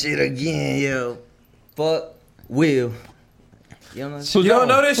spin on shit again, yo. Fuck Will. You don't know this shit? You don't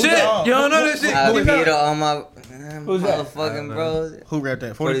know this Who's shit? that? You don't know this shit? I Who's be that? all my Who's that? motherfucking bros. Who rapped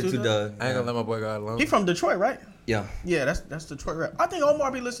that? 42 Doug? Doug. I ain't gonna let my boy go out alone. He from Detroit, right? Yeah. Yeah, that's Detroit rap. I think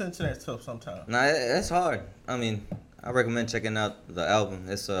Omar be listening to that stuff sometimes. Nah, that's hard. I mean, I recommend checking out the album.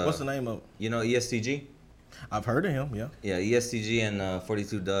 It's What's the name of it? You know ESTG? I've heard of him, yeah. Yeah, ESTG and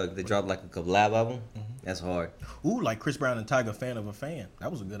 42 Doug. They dropped like a collab album. Mm-hmm. That's hard. Ooh, like Chris Brown and Tiger, fan of a fan.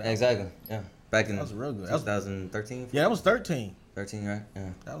 That was a good album. Exactly. Yeah. Back in That was real good. That was- 2013. Yeah, that was 13. 13, right? Yeah.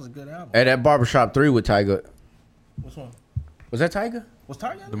 That was a good album. At that Barbershop 3 with Tiger. Which one? Was that Tiger? Was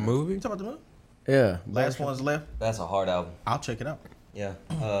Tiger? The movie? You talking about the movie? Yeah. Last one's left. That's a hard album. I'll check it out. Yeah.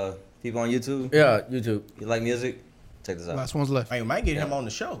 People on YouTube. Yeah, YouTube. You like music? Check this out. Last one's left. Hey, we might get him on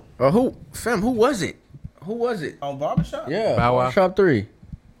the show. Who was it? Who was it? On Barbershop? Yeah, Bow Wow. Barbershop 3.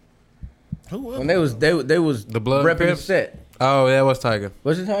 Who was When it? they was The Blood repping the Pimp? set. Oh, that was Tiger.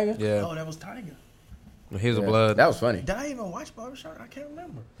 Was it Tiger? Yeah. Oh, that was Tiger. He was a Yeah, blood. That was funny. Did I even watch Barbershop? I can't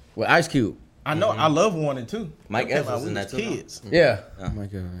remember. With Ice Cube. I know. I love 1 and 2. Mike That came Epps out was when in we that was too, no? kids. Yeah. Yeah. Oh my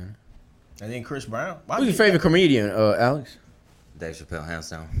god, man. And then Chris Brown. Who's your favorite comedian, Alex? Dave Chappelle, hands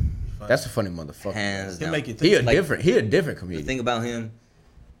down. That's a funny motherfucker. Hands He'll down. make you He a think. different The comedian. thing about him,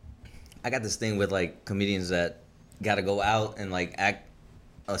 I got this thing with like comedians that gotta go out and like act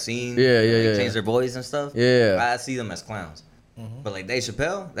a scene. Yeah, and, yeah, like, yeah. change their voice and stuff. Yeah. I see them as clowns. But like Dave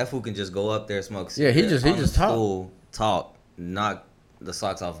Chappelle, that fool can just go up there, smoke. Yeah, he cigarettes just- he on just the talk. stool, talk, knock the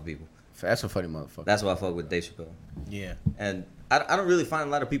socks off of people. That's a funny motherfucker. That's why I fuck with Dave Chappelle. Yeah. And I don't really find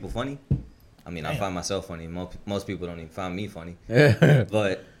a lot of people funny. I mean, I Damn. find myself funny. Most people don't even find me funny. Yeah.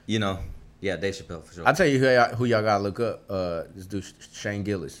 But yeah, Dave Chappelle for sure. I'll tell you who y'all gotta look up. This dude Shane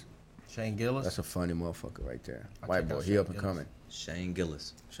Gillis. Shane Gillis. That's a funny motherfucker right there. I'll White check boy. out He Shane up and Gillis. coming. Shane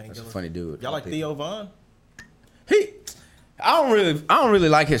Gillis. Shane That's a Gillis. funny dude. Y'all like Theo Von? I don't really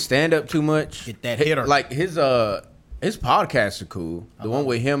like his stand up too much. Get that hitter. Like his podcasts are cool. The one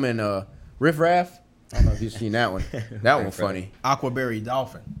with him and Riff Raff. I don't know if you've seen that one. That one Riff funny. Aquaberry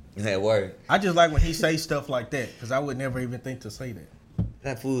Dolphin. Yeah, word. I just like when he say stuff like that because I would never even think to say that.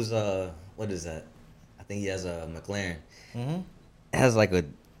 That fool's what is that? I think he has a McLaren. Mm-hmm. It has like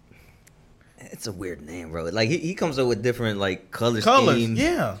it's a weird name, bro. Like he comes up with different like colors, Colors,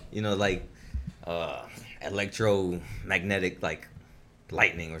 yeah. like electromagnetic like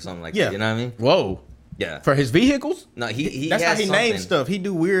lightning or something like Yeah. that. You know what I mean? Whoa. Yeah. For his vehicles? No, he That's how has he something, names stuff. He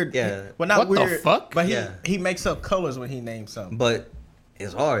do weird. Yeah. Well, not What the weird. fuck? But Yeah. he makes up colors when he names something. but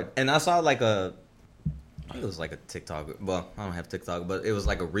it's hard. And I saw like it was like a TikTok. Well, I don't have TikTok, but it was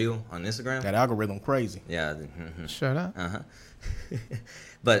like a reel on Instagram. That algorithm crazy. Yeah. Shut up.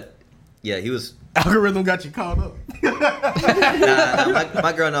 But yeah, he was. Algorithm got you caught up. Nah,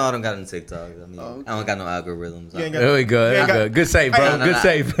 my girl know I don't got no TikTok. I mean, I don't got no algorithms. You ain't got- There we go. You ain't There we got- go. Good save, bro. Nah, Good nah.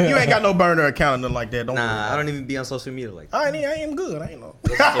 save. You ain't got no burner account or nothing like that. Don't worry Nah, about I it. don't even be on social media like I ain't good. I ain't know.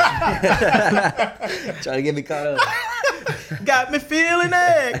 that. Trying to get me caught up. Got me feeling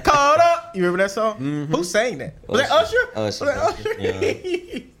that. Caught up. You remember that song? Who sang that? Was that Usher? Usher. Was that Usher?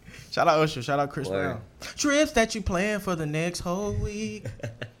 Yeah. Shout out Usher. Shout out Chris Word. Brown. Trips that you plan for the next whole week.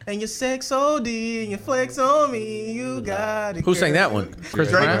 And your sex OD and your flex on me. You got it. Who sang that one? Chris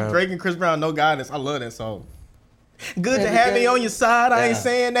Drake, Brown. Drake and Chris Brown, No Guidance. I love that song. Good to have me on your side. I ain't Yeah.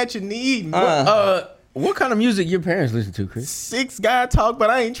 saying that you need me. What kind of music your parents listen to, Chris? 6 guy talk, but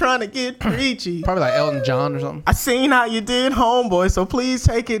I ain't trying to get preachy. Probably like Elton John or something. I seen how you did, homeboy, so please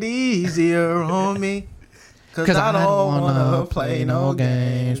take it easier on me. Cause I don't wanna play no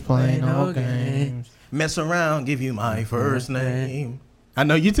games, play no games. Mess around, give you my first name. I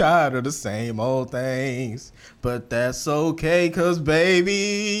know you tired of the same old things, but that's okay, cause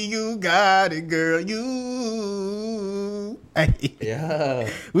baby, you got it, girl, you. Hey. Yeah.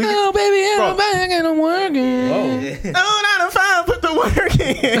 We Oh, baby, Bro. I'm back and I'm working. no, not a fine, put the work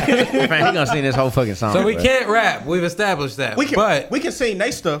in. Man, he gonna sing this whole fucking song. So we bro. can't rap. We've established that. we can but sing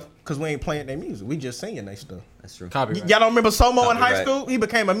they stuff, cause we ain't playing their music. We just singing they stuff. That's true. copyright. Y'all don't remember Somo in high Copyright. school? He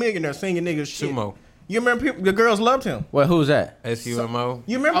became a millionaire singing niggas shit. Sumo. You remember people, the girls loved him. Well, who's that? SUMO.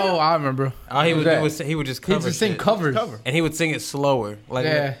 You remember? Oh, him? I remember. All he would that? do was he would just He cover just sing shit. covers. Cover. And he would sing it slower. Like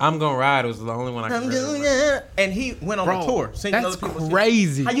Yeah. I'm Gonna Ride was the only one I could I'm remember. doing it. And he went on a Bro, tour singing that's other people's shit.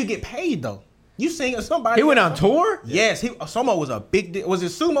 crazy. How you get paid though? You seen somebody? He went on tour. Yes, Sumo was a big deal. Was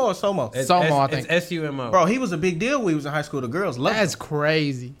it Sumo or Somo? Somo, I think. It's SUMO. Bro, he was a big deal when he was in high school. The girls loved him. That's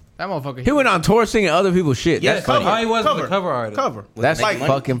crazy. That motherfucker. He went on tour singing other people's shit. Yeah, That's cover. funny. Oh, he was the cover artist. Cover. That's Making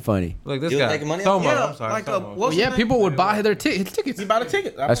money? fucking funny. Look, this You was guy. making money Somo. off Yeah, I'm sorry. like Somo. what's his Yeah, name? people would buy his tickets. He bought a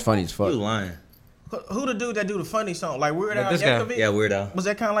ticket. That's funny as You fuck. lying? Who the dude that do the funny song? Like Weird Al this guy. Yankovic? Yeah, Weird Al. Was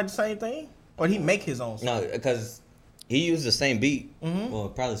that kind of like the same thing? Or did he make his own song? No, because he used the same beat. Mm-hmm. Well,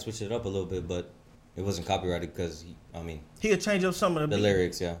 probably switched it up a little bit, but it wasn't copyrighted because He'd change up some of the the beats.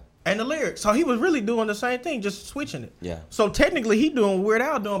 lyrics. Yeah, And the lyrics. So he was really doing the same thing, just switching it. yeah. So technically he doing what Weird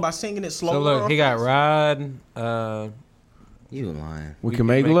Al doing by singing it slower. So look, he got Rod. You lying? We can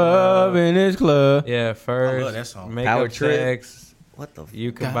make love in this club. Yeah, first. I love that song. Makeup Power Trip. Sex. What the?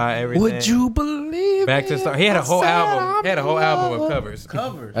 You can buy everything. Would you believe Back to it? start. He had a whole I said album. He had a whole album of I'm covers.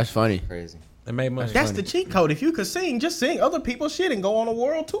 Covers. That's funny. Crazy. They made money. That's the cheat code. If you could sing, just sing other people's shit and go on a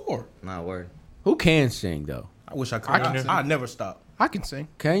world tour. Not a word. Who can sing though? I wish I could. I can- I'd never stop. I can sing.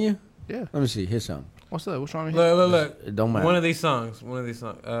 Can you? Yeah. Let me see. Here's something. What's up? What's wrong with you? Look. It don't matter. One of these songs.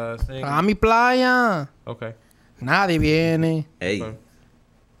 Sing. A mi playa, Okay. nadie viene. Hey, Okay.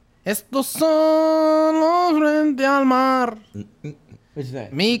 Estos son los frente al mar. What's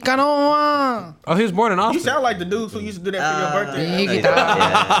that? Mi canoa. Oh, he was born in You Austin. sound like the dudes who used to do that for your birthday. Mi yeah,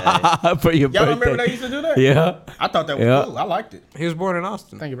 guitarra. yeah. For your Y'all birthday. remember they used to do that? Yeah. I thought that was Yeah. cool. I liked it. He was born in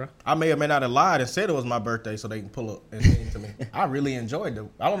Austin. Thank you, bro. I may or may not have lied and said it was my birthday so they can pull up and sing to me. I really enjoyed it.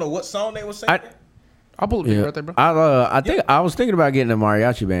 I don't know what song they were singing. I'll pull up your Yeah. birthday, bro. I think I was thinking about getting a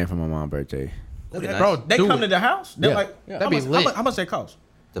mariachi band for my mom's birthday. That'd be nice. Bro, They do come it. to the house. They're Yeah. like, Yeah. how, That'd be much, lit. how much they cost?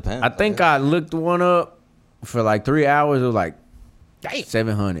 Depends. I think I looked one up for like 3 hours. It was like Damn.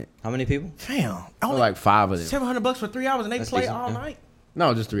 700. How many people? Damn. For Only like 5 of them. $700 for 3 hours and they That's play decent, all yeah. night.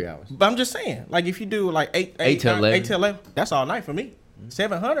 No, just 3 hours. But I'm just saying, like if you do like 8 to 9, 11. 8 to 11, that's all night for me.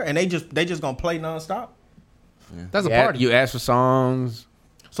 700 and they just gonna play nonstop. That's a Yeah, party. you ask for songs.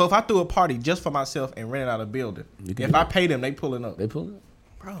 So if I threw a party just for myself and rented out a building, You can if do I it. pay them, they pulling up. They pull it.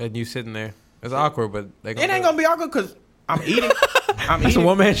 And you sitting there. It's awkward, but they It ain't gonna be awkward because I'm eating. I'm It's a eating.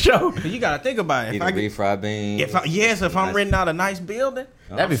 one man show. You gotta think about it. Eat If a I get, refried beans. if I'm renting out a nice building,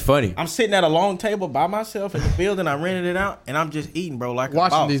 That'd be funny. I'm sitting at a long table by myself in the building. I rented it out, and I'm just eating, bro. Like a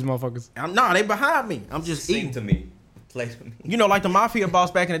Watching boss. these motherfuckers. Nah, they behind me. I'm just Sing eating. to me. Play to me. You know, like the mafia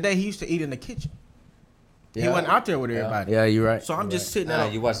boss back in the day, he used to eat in the kitchen. He wasn't out there with everybody. Yeah, you're right. So I'm just sitting Nah,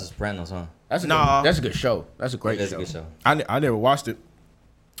 there. you watch The Sopranos, huh? That's a Nah. good, that's a good show. That's a great That's show. a good show. I never watched it,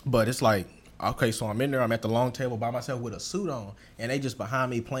 but it's like, okay, so I'm in there. I'm at the long table by myself with a suit on, and they just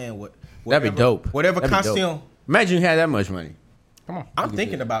behind me playing with. That'd be dope. Whatever That'd be dope. costume. Imagine you had that much money. Come on. I'm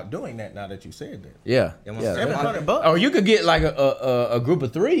thinking about doing that now that you said that. Yeah. Yeah, yeah. $700. Or you could get like a group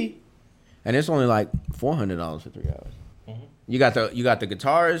of 3, and it's only like $400 for 3 hours. You got the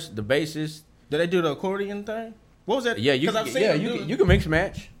guitars, the bassist. Did they do the accordion thing? What was that? Yeah, you 'Cause can, I've seen them do- you can mix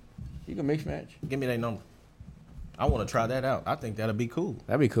match. You can mix match. Give me their number. I want to try that out. I think that'd be cool.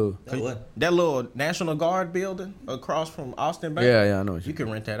 That'd be cool. That would. That little National Guard building across from Austin Bank. Yeah, I know. What You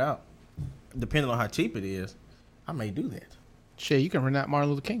can rent that out. Depending on how cheap it is, I may do that. Shit, you can rent out Martin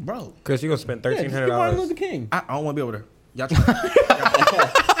Luther King. Bro, Because you're going to spend Yeah, just get Martin $1,300. Luther King. I don't want to be over there.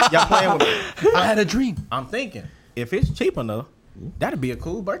 Y'all playing with me. I had a dream. I'm thinking, if it's cheap enough, that'd be a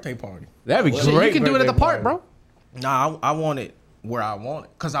cool birthday party. That'd be Well, great. You can do it at the birthday park, party. bro. Nah, I want it where I want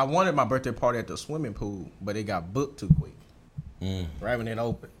it. Because I wanted my birthday party at the swimming pool, but it got booked too quick. Right when it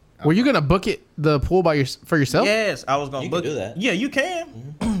opened. Were you gonna book it the pool for yourself? Yes, I was gonna You book can do that. Yeah, you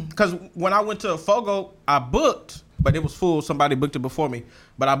can. Because when I went to Fogo, I booked, but it was full. Somebody booked it before me.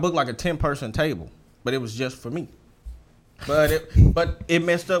 But I booked like a 10-person table, but it was just for me. But it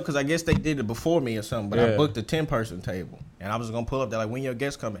messed up because I guess they did it before me or something. But I Yeah. booked a 10-person table, and I was gonna pull up. They're like, "When your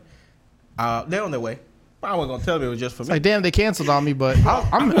guests coming?" They're on their way. I wasn't gonna tell them it was just for It's me. like, damn, they canceled on me, but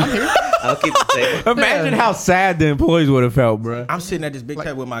I'm here. I'll keep the table. Imagine how sad the employees would have felt, bro. I'm sitting at this big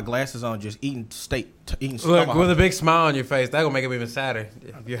table with my glasses on, just eating steak, eating Look, stomach. with a big smile on your face, that going to make it even sadder.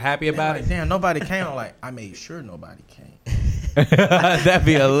 If you're happy about like, it. damn, nobody came. I'm like, I made sure nobody came. That'd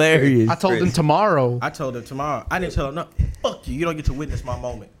be hilarious. I told them tomorrow. I told them tomorrow. I didn't tell them, no, fuck you. You don't get to witness my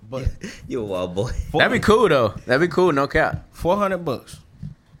moment. But You a wild boy. That'd be cool though. That'd be cool. No cap. $400.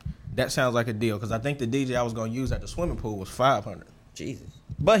 That sounds like a deal because I think the DJ I was gonna use at the swimming pool was $500. Jesus.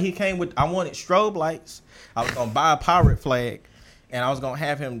 But he came with. I wanted strobe lights. I was gonna buy a pirate flag, and I was gonna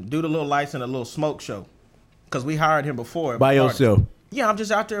have him do the little lights and a little smoke show, because we hired him before. By yourself. Yeah, I'm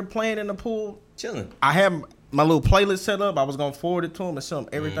just out there playing in the pool. Chilling. I have my little playlist set up. I was gonna forward it to him and show him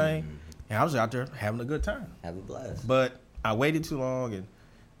everything, and I was out there having a good time. Have a blast. But I waited too long, and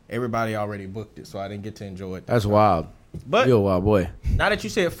everybody already booked it, so I didn't get to enjoy it. That's wild. But You a wild boy. now that you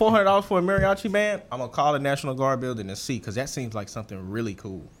said $400 for a mariachi band, I'm gonna call the National Guard building and see, because that seems like something really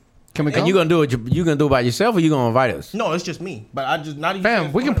cool. Can we And come? you gonna do it? You gonna do it by yourself, or you gonna invite us? No, it's just me. But I just not even. Fam,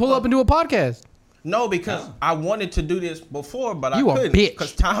 said we can pull up and do a podcast. No, because I wanted to do this before, but You I a couldn't bitch.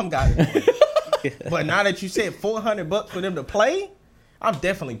 because Tom got it. But now that you said $400 for them to play, I'm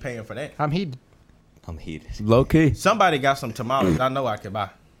definitely paying for that. I'm heated. I'm heated. Low key. Somebody got some tamales. I know I could buy.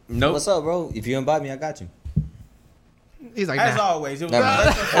 Nope. What's up, bro? If you invite me, I got you. He's like, As nah. always, it was Never a mind.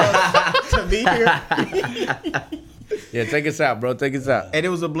 blessing for us to be here, Yeah, take us out, bro. Take us out. and it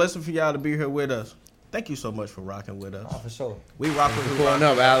was a blessing for y'all to be here with us. Thank you so much for rocking with us. For sure. We rock with you. Pulling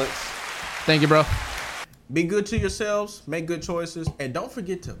up, Alex. Thank you, bro. Be good to yourselves, make good choices, and don't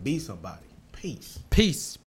forget to be somebody. Peace. Peace.